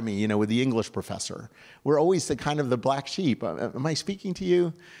academy, you know, with the English professor. We're always the kind of the black sheep. Am I speaking to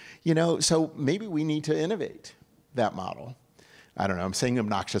you? You know, so maybe we need to innovate that model. I don't know, I'm saying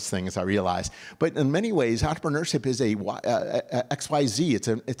obnoxious things, I realize. But in many ways, entrepreneurship is a XYZ.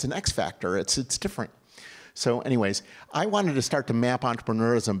 It's an X factor. It's different. So anyways, I wanted to start to map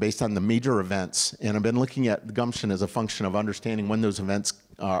entrepreneurism based on the major events. And I've been looking at Gumption as a function of understanding when those events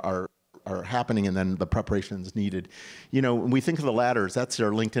are happening and then the preparations needed. You know, when we think of the ladders, that's their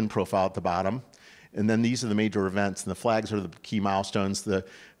LinkedIn profile at the bottom. And then these are the major events, and the flags are the key milestones. The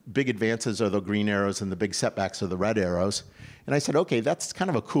big advances are the green arrows, and the big setbacks are the red arrows. And I said, okay, that's kind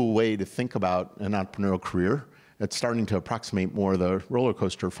of a cool way to think about an entrepreneurial career. It's starting to approximate more the roller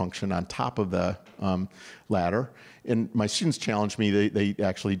coaster function on top of the ladder. And my students challenged me. They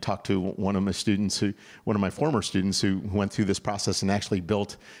actually talked to one of my former students who went through this process and actually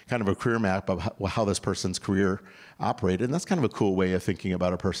built kind of a career map of how this person's career operated. And that's kind of a cool way of thinking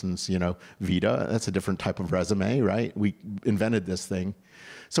about a person's, you know, vita. That's a different type of resume, right? We invented this thing.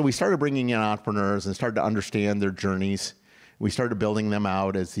 So we started bringing in entrepreneurs and started to understand their journeys. We started building them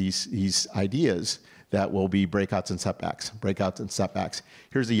out as these ideas that will be breakouts and setbacks.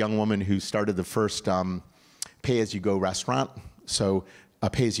 Here's a young woman who started the first pay-as-you-go restaurant, so a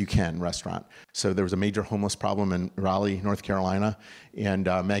pay-as-you-can restaurant. So there was a major homeless problem in Raleigh, North Carolina, and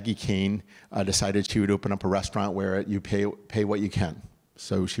Maggie Kane decided she would open up a restaurant where you pay what you can.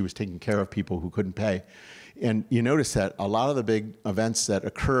 So she was taking care of people who couldn't pay. And you notice that a lot of the big events that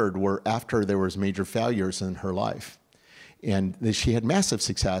occurred were after there was major failures in her life. And she had massive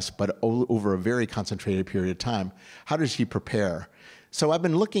success, but over a very concentrated period of time. How did she prepare? So I've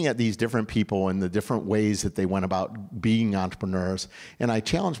been looking at these different people and the different ways that they went about being entrepreneurs. And I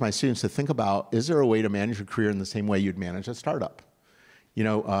challenge my students to think about, is there a way to manage a career in the same way you'd manage a startup? You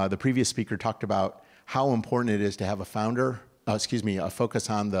know, the previous speaker talked about how important it is to have a focus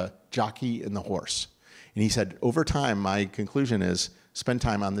on the jockey and the horse. And he said, over time, my conclusion is spend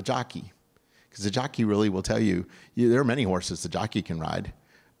time on the jockey. Because the jockey really will tell you, there are many horses the jockey can ride,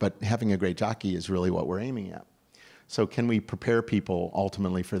 but having a great jockey is really what we're aiming at. So can we prepare people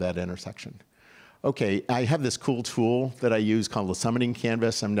ultimately for that intersection? Okay, I have this cool tool that I use called the Summiting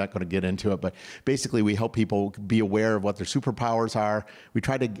Canvas. I'm not going to get into it, but basically we help people be aware of what their superpowers are. We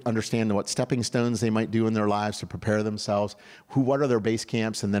try to understand what stepping stones they might do in their lives to prepare themselves, what are their base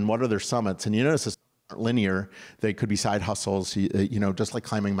camps, and then what are their summits. And you notice this linear. They could be side hustles, you know, just like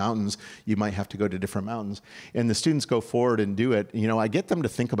climbing mountains, you might have to go to different mountains. And the students go forward and do it. You know, I get them to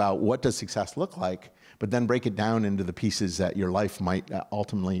think about what does success look like, but then break it down into the pieces that your life might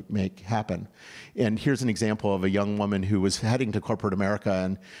ultimately make happen. And here's an example of a young woman who was heading to corporate America,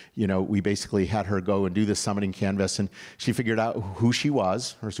 and, you know, we basically had her go and do this summiting canvas, and she figured out who she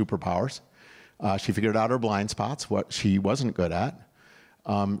was, her superpowers. She figured out her blind spots, what she wasn't good at.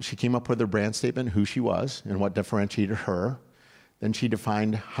 She came up with her brand statement, who she was and what differentiated her. Then she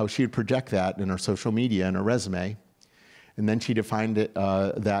defined how she would project that in her social media and her resume. And then she defined it,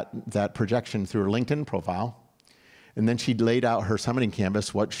 that projection through her LinkedIn profile. And then she laid out her summiting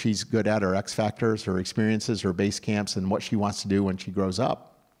canvas, what she's good at, her X factors, her experiences, her base camps, and what she wants to do when she grows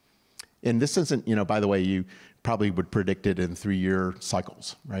up. And this isn't, by the way, you probably would predict it in 3-year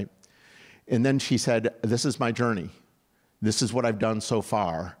cycles, right? And then she said, this is my journey. This is what I've done so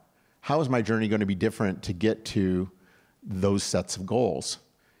far. How is my journey going to be different to get to those sets of goals?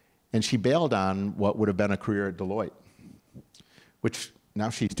 And she bailed on what would have been a career at Deloitte, which now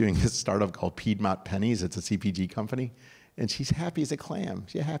she's doing this startup called Piedmont Pennies. It's a CPG company. And she's happy as a clam.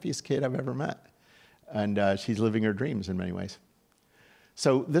 She's the happiest kid I've ever met. And she's living her dreams in many ways.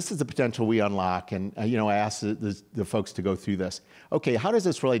 So this is the potential we unlock. And I asked the folks to go through this. Okay, how does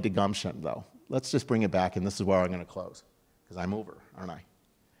this relate to gumption, though? Let's just bring it back, and this is where I'm going to close, because I'm over, aren't I?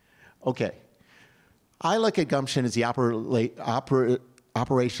 Okay. I look at gumption as the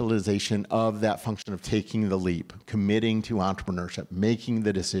operationalization of that function of taking the leap, committing to entrepreneurship, making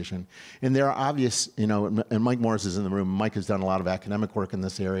the decision. And there are obvious, and Mike Morris is in the room. Mike has done a lot of academic work in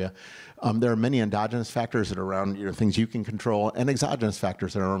this area. There are many endogenous factors that are around things you can control, and exogenous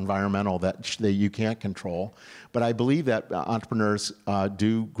factors that are environmental that you can't control. But I believe that entrepreneurs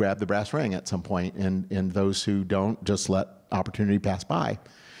do grab the brass ring at some point, and those who don't just let opportunity pass by.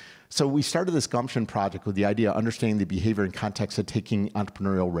 So we started this gumption project with the idea of understanding the behavior and context of taking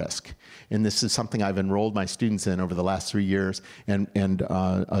entrepreneurial risk. And this is something I've enrolled my students in over the last 3 years. And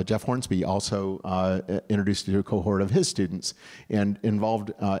Jeff Hornsby also introduced it to a cohort of his students and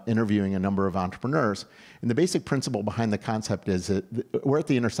involved interviewing a number of entrepreneurs. And the basic principle behind the concept is that we're at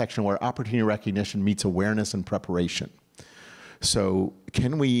the intersection where opportunity recognition meets awareness and preparation. So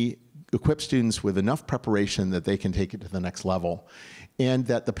can we equip students with enough preparation that they can take it to the next level? And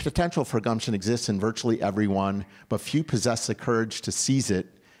that the potential for gumption exists in virtually everyone, but few possess the courage to seize it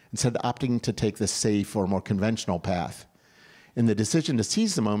instead of opting to take the safe or more conventional path. And the decision to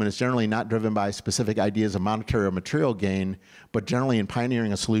seize the moment is generally not driven by specific ideas of monetary or material gain, but generally in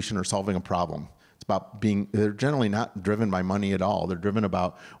pioneering a solution or solving a problem. It's about they're generally not driven by money at all. They're driven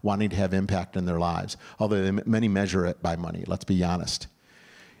about wanting to have impact in their lives, although many measure it by money, let's be honest.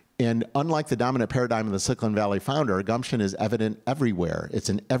 And unlike the dominant paradigm of the Silicon Valley founder, gumption is evident everywhere. It's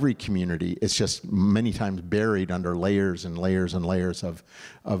in every community. It's just many times buried under layers and layers and layers of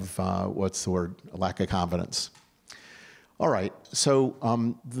what's the word, lack of confidence. All right,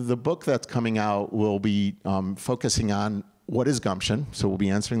 so the book that's coming out will be focusing on what is gumption. So we'll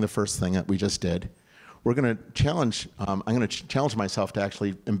be answering the first thing that we just did. We're going to challenge, I'm going to challenge myself to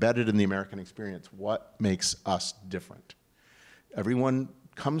actually embed it in the American experience. What makes us different? Everyone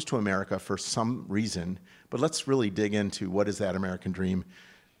comes to America for some reason, but let's really dig into what is that American dream,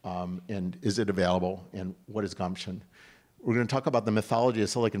 and is it available, and what is gumption? We're going to talk about the mythology of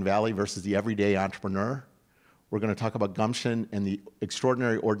Silicon Valley versus the everyday entrepreneur. We're going to talk about gumption and the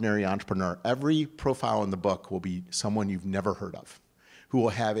extraordinary, ordinary entrepreneur. Every profile in the book will be someone you've never heard of, who will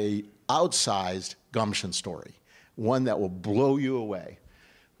have a outsized gumption story, one that will blow you away.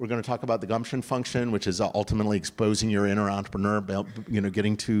 We're going to talk about the gumption function, which is ultimately exposing your inner entrepreneur,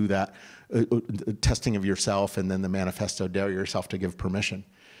 getting to that testing of yourself, and then the manifesto, dare yourself to give permission.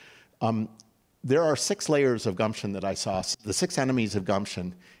 There are 6 layers of gumption that I saw. The 6 enemies of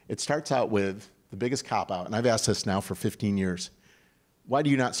gumption. It starts out with the biggest cop-out, and I've asked this now for 15 years. Why do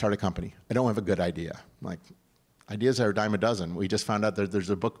you not start a company? I don't have a good idea. Like, ideas are a dime a dozen. We just found out that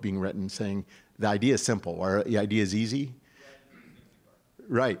there's a book being written saying the idea is simple, or the idea is easy.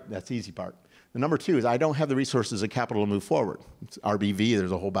 Right, that's the easy part. The number 2 is I don't have the resources and capital to move forward. It's RBV,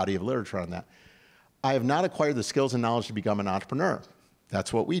 there's a whole body of literature on that. I have not acquired the skills and knowledge to become an entrepreneur.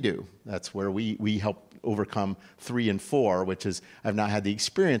 That's what we do. That's where we help overcome 3 and 4, which is I've not had the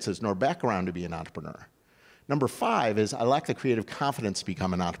experiences nor background to be an entrepreneur. Number 5 is I lack the creative confidence to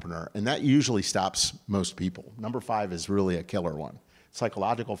become an entrepreneur, and that usually stops most people. Number 5 is really a killer one.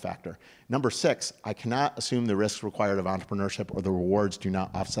 Psychological factor. Number 6, I cannot assume the risks required of entrepreneurship or the rewards do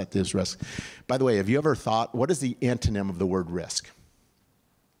not offset those risks. By the way, have you ever thought, what is the antonym of the word risk?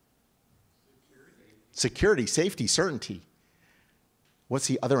 Security, safety, certainty. What's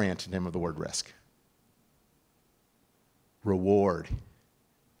the other antonym of the word risk? Reward,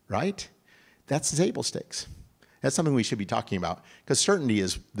 right? That's table stakes. That's something we should be talking about, because certainty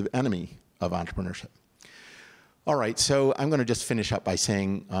is the enemy of entrepreneurship. All right, so I'm going to just finish up by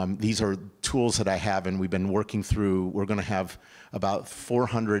saying these are tools that I have, and we've been working through. We're going to have about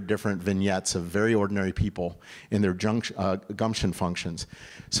 400 different vignettes of very ordinary people in their gumption functions.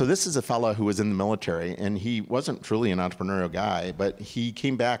 So this is a fellow who was in the military, and he wasn't truly an entrepreneurial guy, but he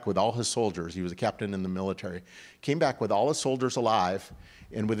came back with all his soldiers. He was a captain in the military. Came back with all his soldiers alive,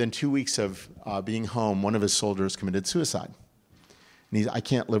 and within 2 weeks of being home, one of his soldiers committed suicide. And he's, I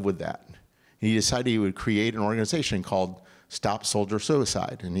can't live with that. He decided he would create an organization called Stop Soldier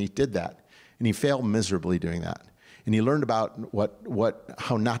Suicide, and he did that. And he failed miserably doing that. And he learned about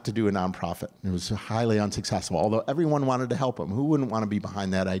how not to do a nonprofit. It was highly unsuccessful, although everyone wanted to help him. Who wouldn't want to be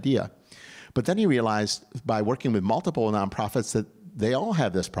behind that idea? But then he realized by working with multiple nonprofits that they all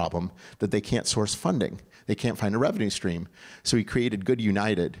have this problem, that they can't source funding. They can't find a revenue stream. So he created Good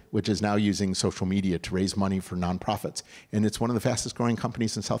United, which is now using social media to raise money for nonprofits. And it's one of the fastest growing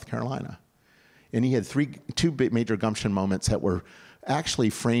companies in South Carolina. And he had two major gumption moments that were actually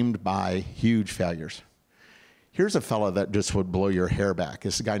framed by huge failures. Here's a fellow that just would blow your hair back.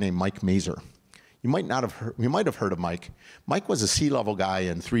 It's a guy named Mike Mazer. You might have heard of Mike. Mike was a C-level guy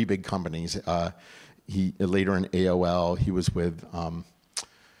in 3 big companies. He later in AOL, he was with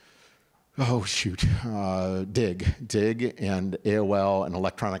Dig and AOL and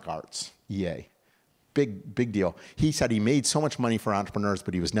Electronic Arts, EA. Big deal. He said he made so much money for entrepreneurs,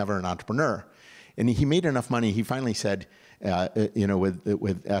 but he was never an entrepreneur. And he made enough money, he finally said, after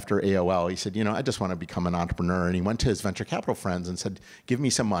AOL, he said, I just want to become an entrepreneur. And he went to his venture capital friends and said, give me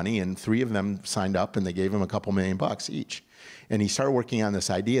some money. And 3 of them signed up, and they gave him a couple $1,000,000 each. And he started working on this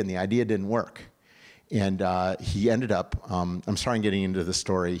idea, and the idea didn't work. And he ended up, I'm sorry I'm getting into this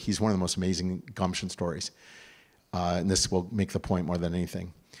story. He's one of the most amazing gumption stories. And this will make the point more than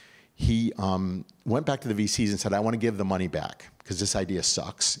anything. He went back to the VCs and said, I want to give the money back because this idea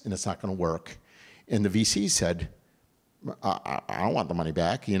sucks and it's not going to work. And the VCs said, I don't want the money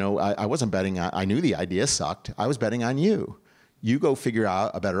back. I wasn't betting on, I knew the idea sucked. I was betting on you. You go figure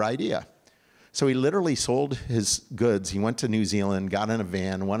out a better idea. So he literally sold his goods. He went to New Zealand, got in a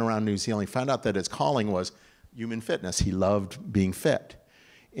van, went around New Zealand. He found out that his calling was human fitness. He loved being fit.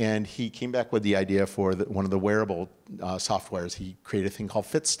 And he came back with the idea for one of the wearable softwares. He created a thing called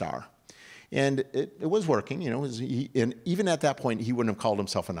FitStar. And it was working, and even at that point, he wouldn't have called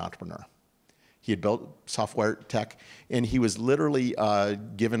himself an entrepreneur. He had built software tech, and he was literally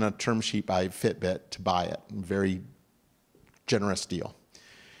given a term sheet by Fitbit to buy it. Very generous deal.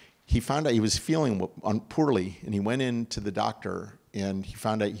 He found out he was feeling poorly, and he went into the doctor, and he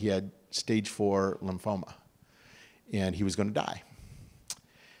found out he had stage 4 lymphoma, and he was going to die.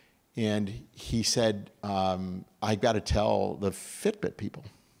 And he said, I got to tell the Fitbit people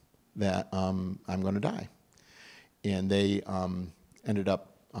that I'm going to die. And they ended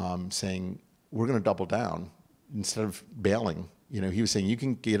up saying, we're going to double down instead of bailing. He was saying, you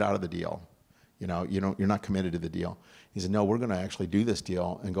can get out of the deal. You're not committed to the deal. He said, no, we're going to actually do this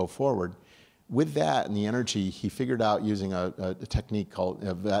deal and go forward. With that and the energy, he figured out using a technique called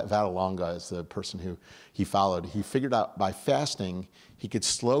Vadalonga is the person who he followed. He figured out by fasting, he could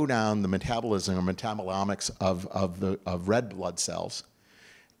slow down the metabolism or metabolomics of red blood cells.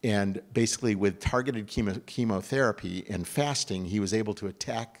 And basically with targeted chemotherapy and fasting, he was able to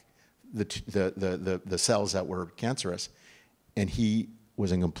attack the cells that were cancerous, and he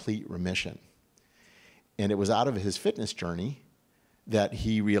was in complete remission. And it was out of his fitness journey that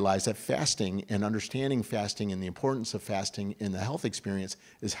he realized that fasting and understanding fasting and the importance of fasting in the health experience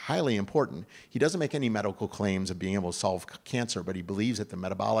is highly important. He doesn't make any medical claims of being able to solve cancer, but he believes that the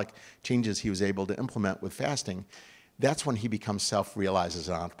metabolic changes he was able to implement with fasting, that's when he becomes self-realized as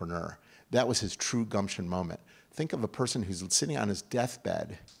an entrepreneur. That was his true gumption moment. Think of a person who's sitting on his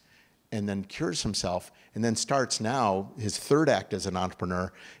deathbed and then cures himself, and then starts now his 3rd act as an entrepreneur.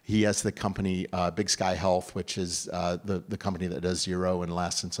 He has the company Big Sky Health, which is the company that does Zero and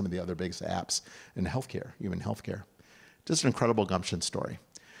Less and some of the other big apps in healthcare, human healthcare. Just an incredible gumption story.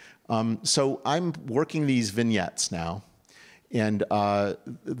 So I'm working these vignettes now. And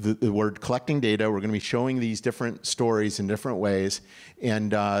we're collecting data. We're going to be showing these different stories in different ways.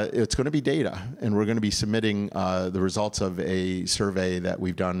 And it's going to be data. And we're going to be submitting the results of a survey that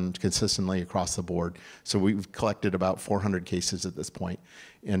we've done consistently across the board. So we've collected about 400 cases at this point,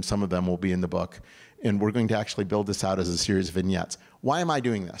 and some of them will be in the book. And we're going to actually build this out as a series of vignettes. Why am I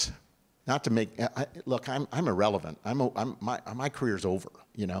doing this? Not to make, look, I'm irrelevant. My career's over,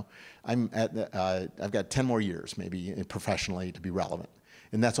 I've got 10 more years maybe professionally to be relevant.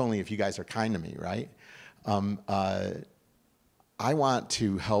 And that's only if you guys are kind to me, right? I want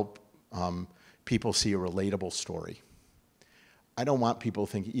to help people see a relatable story. I don't want people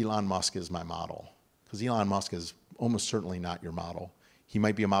to think Elon Musk is my model, because Elon Musk is almost certainly not your model. He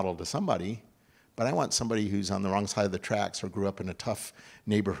might be a model to somebody, but I want somebody who's on the wrong side of the tracks or grew up in a tough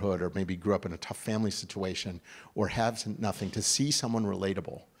neighborhood or maybe grew up in a tough family situation or has nothing, to see someone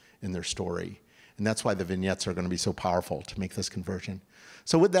relatable in their story. And that's why the vignettes are going to be so powerful to make this conversion.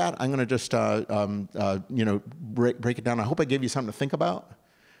 So with that, I'm going to just break it down. I hope I gave you something to think about.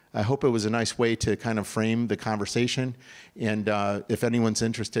 I hope it was a nice way to kind of frame the conversation. And if anyone's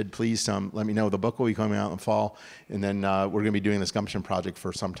interested, please let me know. The book will be coming out in the fall, and then we're going to be doing this Gumption project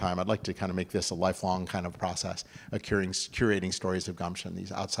for some time. I'd like to kind of make this a lifelong kind of process of curating stories of gumption,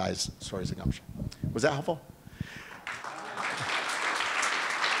 these outsized stories of gumption. Was that helpful?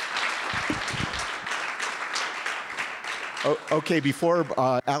 Okay, before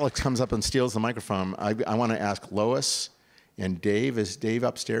Alex comes up and steals the microphone, I want to ask Lois and Dave. Is Dave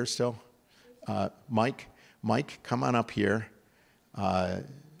upstairs still? Mike, come on up here.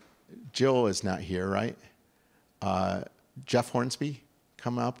 Jill is not here, right? Jeff Hornsby,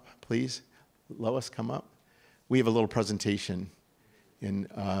 come up, please. Lois, come up. We have a little presentation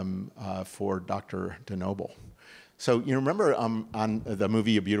for Dr. DeNoble. So you remember on the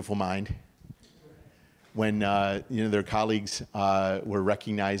movie A Beautiful Mind, when their colleagues were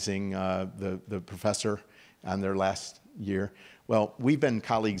recognizing the professor on their last year. Well, we've been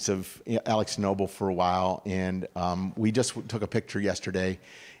colleagues of Alex DeNoble for a while, and we just took a picture yesterday,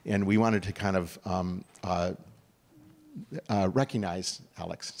 and we wanted to kind of recognize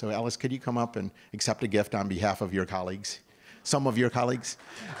Alex. So Alex, could you come up and accept a gift on behalf of your colleagues? Some of your colleagues?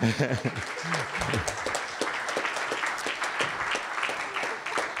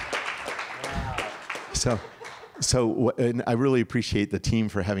 And I really appreciate the team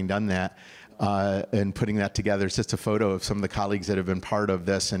for having done that and putting that together. It's just a photo of some of the colleagues that have been part of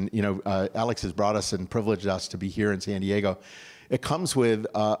this. And Alex has brought us and privileged us to be here in San Diego. It comes with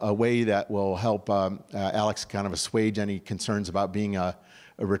a way that will help Alex kind of assuage any concerns about being a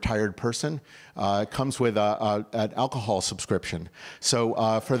retired person. It comes with an alcohol subscription. So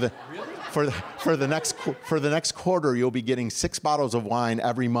for the next quarter, you'll be getting 6 bottles of wine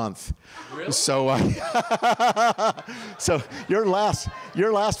every month. Really? So so your last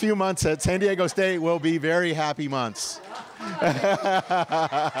few months at San Diego State will be very happy months.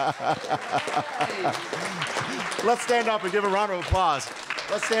 Let's stand up and give a round of applause.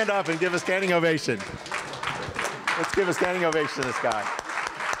 Let's stand up and give a standing ovation. Let's give a standing ovation to this guy.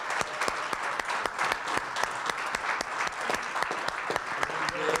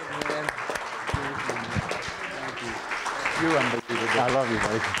 You're unbelievable. I love you,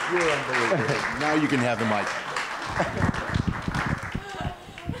 buddy. You're unbelievable. Now you can have the mic.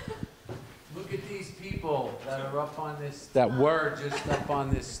 Look at these people that are up on this, that were just up on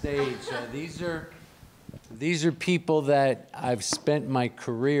this stage. These are people that I've spent my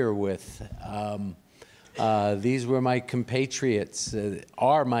career with. These were my compatriots,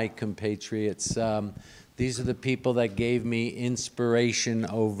 are my compatriots. These are the people that gave me inspiration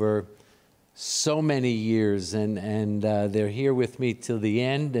over so many years, and they're here with me till the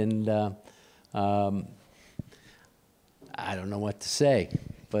end, and I don't know what to say,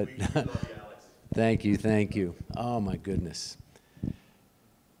 but thank you. Oh my goodness.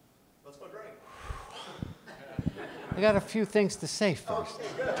 Let's go drink. I got a few things to say first.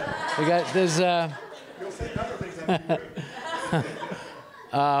 Okay, good. There's You'll say other things after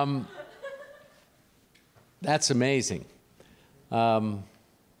you that's amazing. So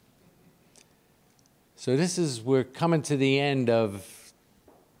we're coming to the end of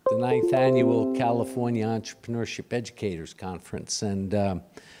the 9th Annual California Entrepreneurship Educators Conference. And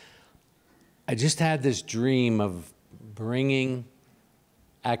I just had this dream of bringing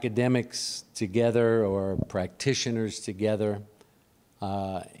academics together or practitioners together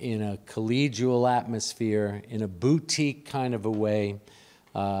in a collegial atmosphere, in a boutique kind of a way,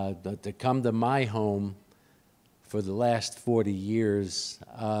 to come to my home for the last 40 years,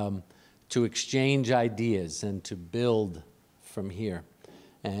 to exchange ideas and to build from here.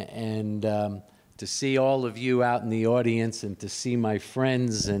 And to see all of you out in the audience and to see my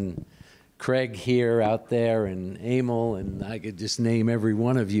friends and Craig here out there and Emil, and I could just name every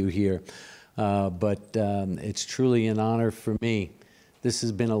one of you here. But it's truly an honor for me. This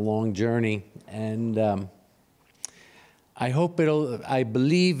has been a long journey, and I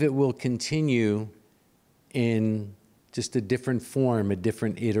believe it will continue in just a different form, a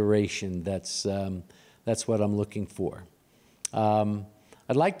different iteration. That's what I'm looking for.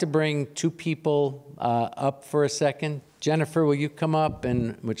 I'd like to bring 2 people up for a second. Jennifer, will you come up?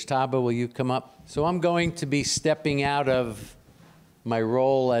 And Mujtaba, will you come up? So I'm going to be stepping out of my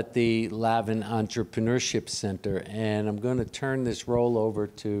role at the Lavin Entrepreneurship Center, and I'm going to turn this role over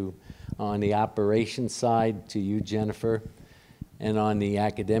to On the operations side, to you, Jennifer, and on the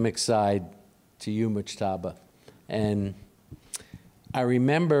academic side, to you, Mujtaba. And I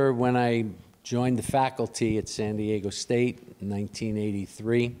remember when I joined the faculty at San Diego State in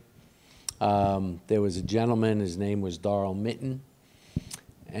 1983, there was a gentleman, his name was Darrell Mitten,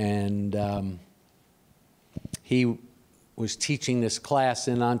 and he was teaching this class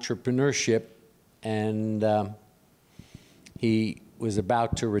in entrepreneurship, and he was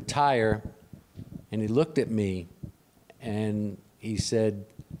about to retire, and he looked at me and he said,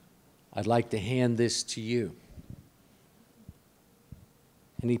 "I'd like to hand this to you."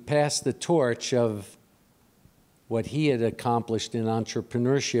 And he passed the torch of what he had accomplished in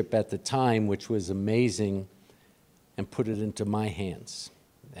entrepreneurship at the time, which was amazing, and put it into my hands.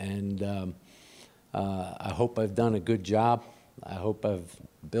 And I hope I've done a good job. I hope I've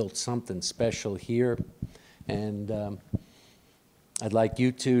built something special here. And I'd like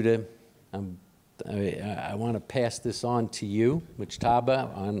you two to, I want to pass this on to you,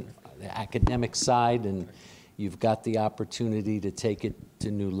 Mujtaba, on the academic side, and you've got the opportunity to take it to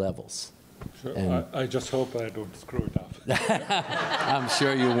new levels. Sure. And I just hope I don't screw it up. I'm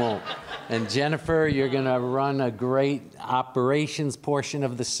sure you won't. And Jennifer, you're going to run a great operations portion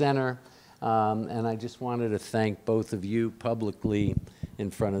of the center. And I just wanted to thank both of you publicly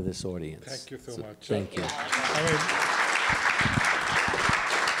in front of this audience. Thank you so much. Thank you.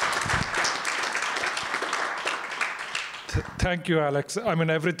 Thank you, Alex. I mean,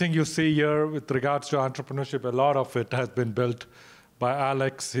 everything you see here with regards to entrepreneurship, a lot of it has been built by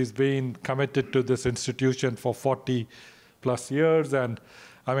Alex. He's been committed to this institution for 40 plus years. And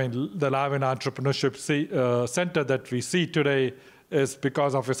I mean, the Lavin Entrepreneurship Center that we see today is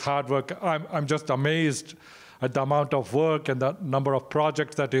because of his hard work. I'm just amazed at the amount of work and the number of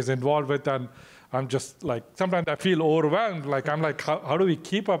projects that he's involved with. And I'm just like, sometimes I feel overwhelmed. Like, I'm like, how do we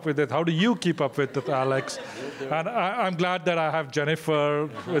keep up with it? How do you keep up with it, Alex? And I'm glad that I have Jennifer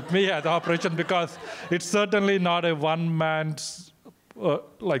with me at the operation, because it's certainly not a one-man's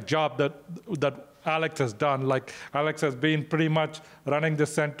like job that Alex has done. Like, Alex has been pretty much running the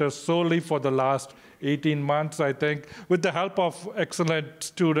center solely for the last 18 months, I think, with the help of excellent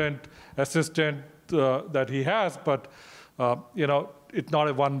student assistant that he has. But, you know, it's not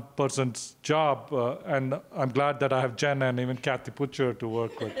a one-person's job. And I'm glad that I have Jen and even Kathy Butcher to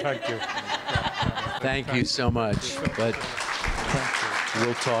work with. Thank you. Thank you so much. But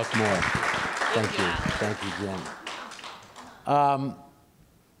we'll talk more. Thank you. Thank you, Jen.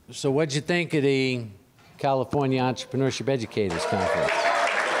 So what'd you think of the California Entrepreneurship Educators Conference?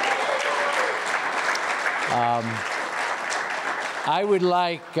 I would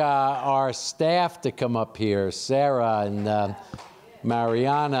like our staff to come up here, Sarah and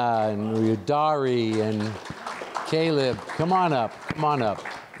Mariana and Ryudari and Caleb. Come on up, come on up.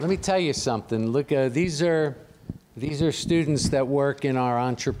 Let me tell you something. Look, these are students that work in our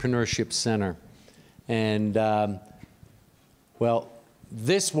Entrepreneurship Center. And, well,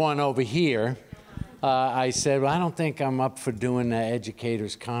 this one over here, I said, well, I don't think I'm up for doing the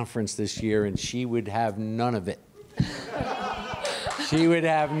educators conference this year, and she would have none of it. She would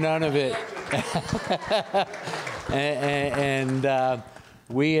have none of it. and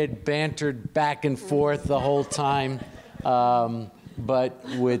we had bantered back and forth the whole time. But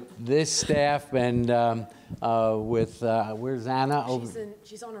with this staff and with, where's Anna?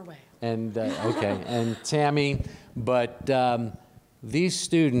 She's on her way. And, okay, and Tammy, but these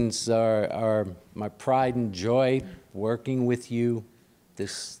students are my pride and joy working with you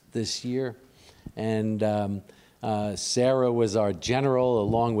this year. And Sarah was our general,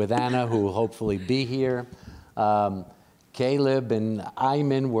 along with Anna, who will hopefully be here. Caleb and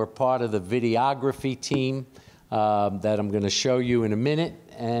Ayman were part of the videography team that I'm going to show you in a minute.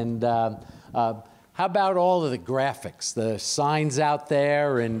 And how about all of the graphics, the signs out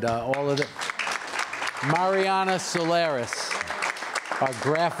there, and all of the... Mariana Solaris, our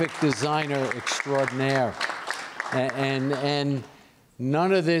graphic designer extraordinaire. And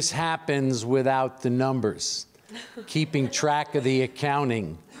none of this happens without the numbers, keeping track of the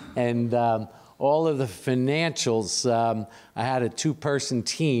accounting, and all of the financials. I had a two-person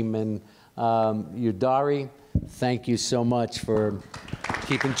team, and Yudari, thank you so much for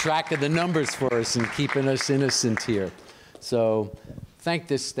keeping track of the numbers for us and keeping us innocent here. So thank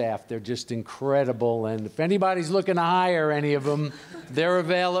this staff. They're just incredible. And if anybody's looking to hire any of them, they're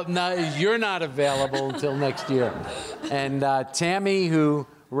available. No, you're not available until next year. And Tammy, who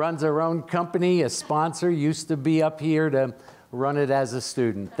runs her own company, a sponsor, used to be up here to run it as a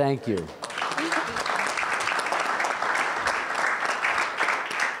student. Thank you.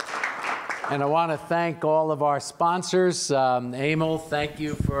 And I want to thank all of our sponsors. Emil, thank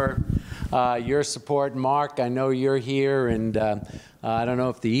you for your support. Mark, I know you're here, and I don't know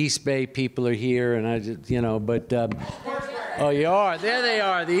if the East Bay people are here, and I just, you know, but oh, you are. There they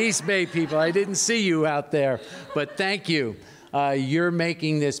are, the East Bay people. I didn't see you out there, but thank you. You're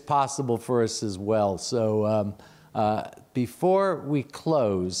making this possible for us as well. So before we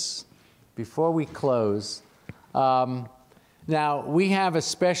close, now we have a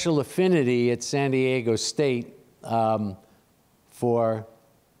special affinity at San Diego State for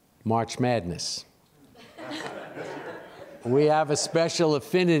March Madness. We have a special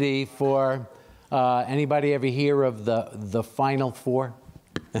affinity for, anybody ever hear of the Final Four?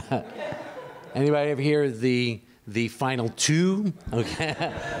 Anybody ever hear of the Final Two? Okay.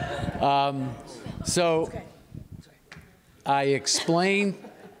 So I explained,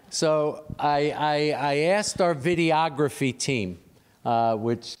 so I asked our videography team,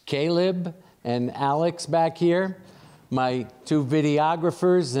 which Caleb and Alex back here, my two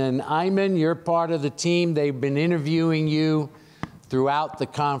videographers, and Ayman, you're part of the team. They've been interviewing you throughout the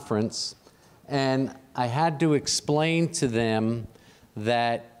conference. And I had to explain to them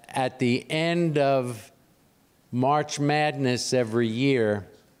that at the end of March Madness every year,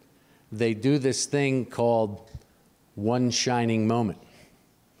 they do this thing called One Shining Moment.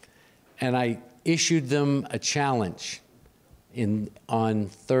 And I issued them a challenge on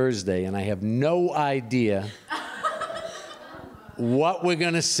Thursday, and I have no idea what we're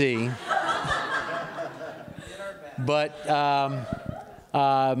going to see. But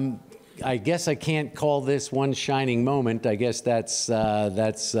I guess I can't call this One Shining Moment. I guess there's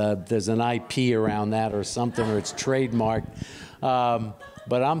an IP around that or something, or it's trademarked.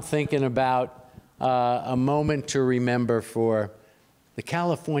 But I'm thinking about a moment to remember for the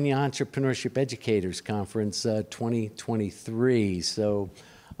California Entrepreneurship Educators Conference 2023. So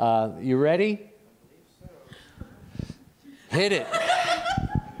you ready? Hit it.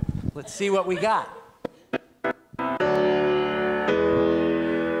 Let's see what we got.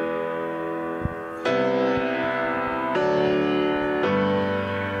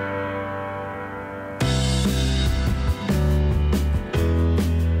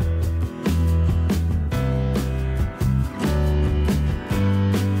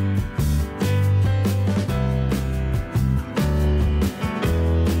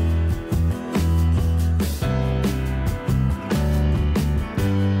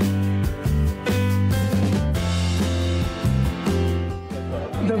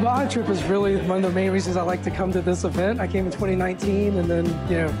 Trip is really one of the main reasons I like to come to this event. I came in 2019, and then,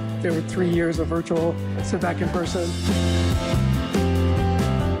 you know, there were 3 years of virtual, so back in person.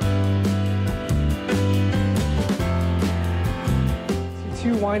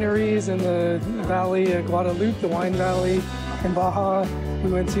 Two wineries in the valley of Guadalupe, the Wine Valley in Baja. We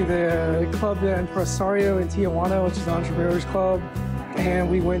went to the Club de Empresario in Tijuana, which is an entrepreneurs club.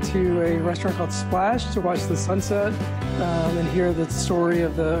 And we went to a restaurant called Splash to watch the sunset and hear the story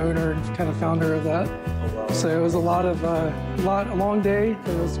of the owner and kind of founder of that. So it was a long day,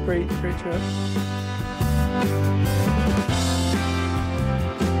 but it was a great trip.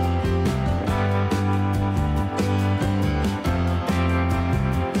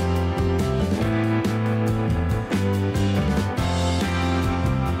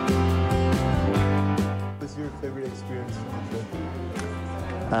 What's your favorite experience on the trip?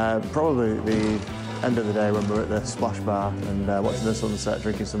 Probably the end of the day when we were at the Splash Bar and watching the sunset,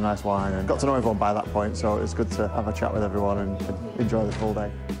 drinking some nice wine, and got to know everyone by that point, so it was good to have a chat with everyone and enjoy the full day.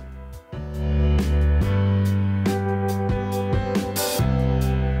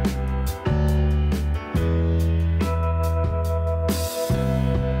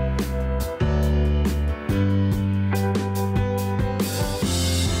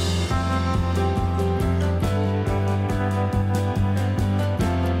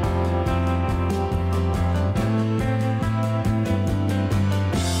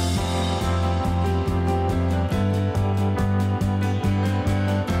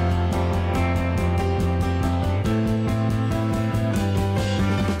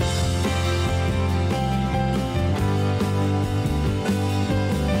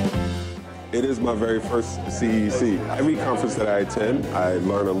 It is my very first CEEC. Every conference that I attend, I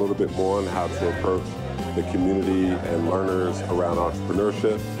learn a little bit more on how to approach the community and learners around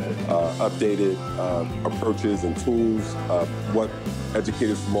entrepreneurship, updated approaches and tools, what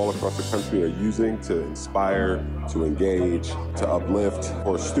educators from all across the country are using to inspire, to engage, to uplift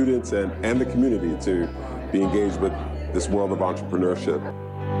for students and the community to be engaged with this world of entrepreneurship.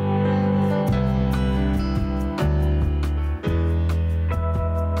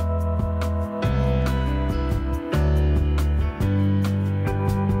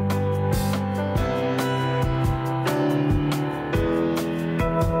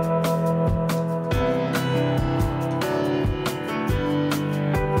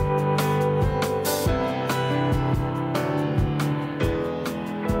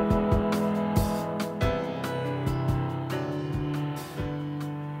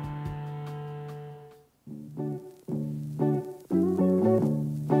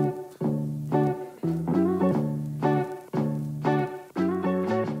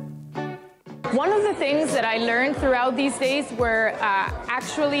 One of the things that I learned throughout these days were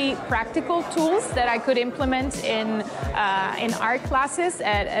actually practical tools that I could implement in art classes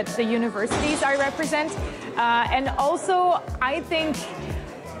at the universities I represent. And also, I think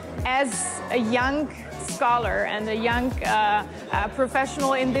as a young scholar and a young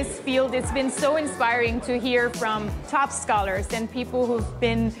professional in this field, it's been so inspiring to hear from top scholars and people who've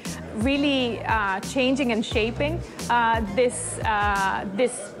been really changing and shaping this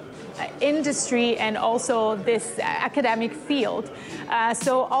industry and also this academic field.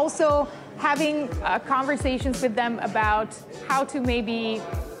 So also having conversations with them about how to maybe,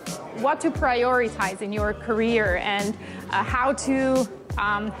 what to prioritize in your career and how to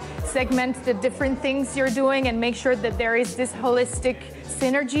segment the different things you're doing and make sure that there is this holistic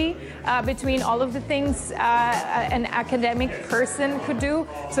synergy between all of the things an academic person could do.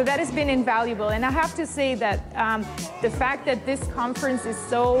 So that has been invaluable. And I have to say that the fact that this conference is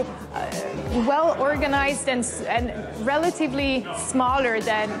so well organized and relatively smaller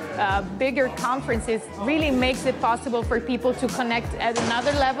than bigger conferences really makes it possible for people to connect at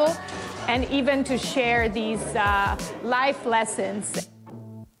another level and even to share these life lessons.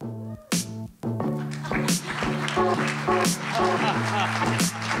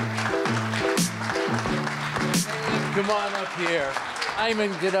 Come on up here.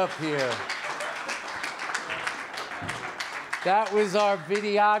 Ayman, get up here. That was our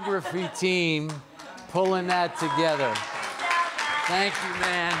videography team pulling that together. Thank you,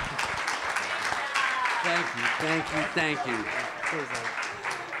 man. Thank you.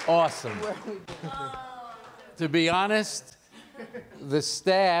 Awesome. To be honest, the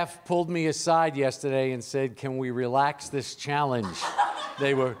staff pulled me aside yesterday and said, "Can we relax this challenge?"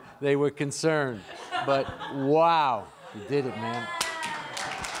 They were concerned, but wow, you did it, man.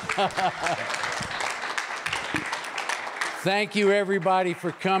 Thank you, everybody,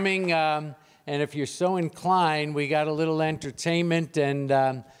 for coming. And if you're so inclined, we got a little entertainment, and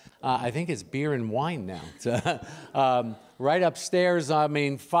I think it's beer and wine now. Right upstairs,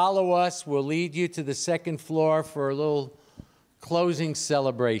 follow us. We'll lead you to the second floor for a little closing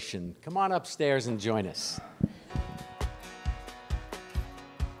celebration. Come on upstairs and join us.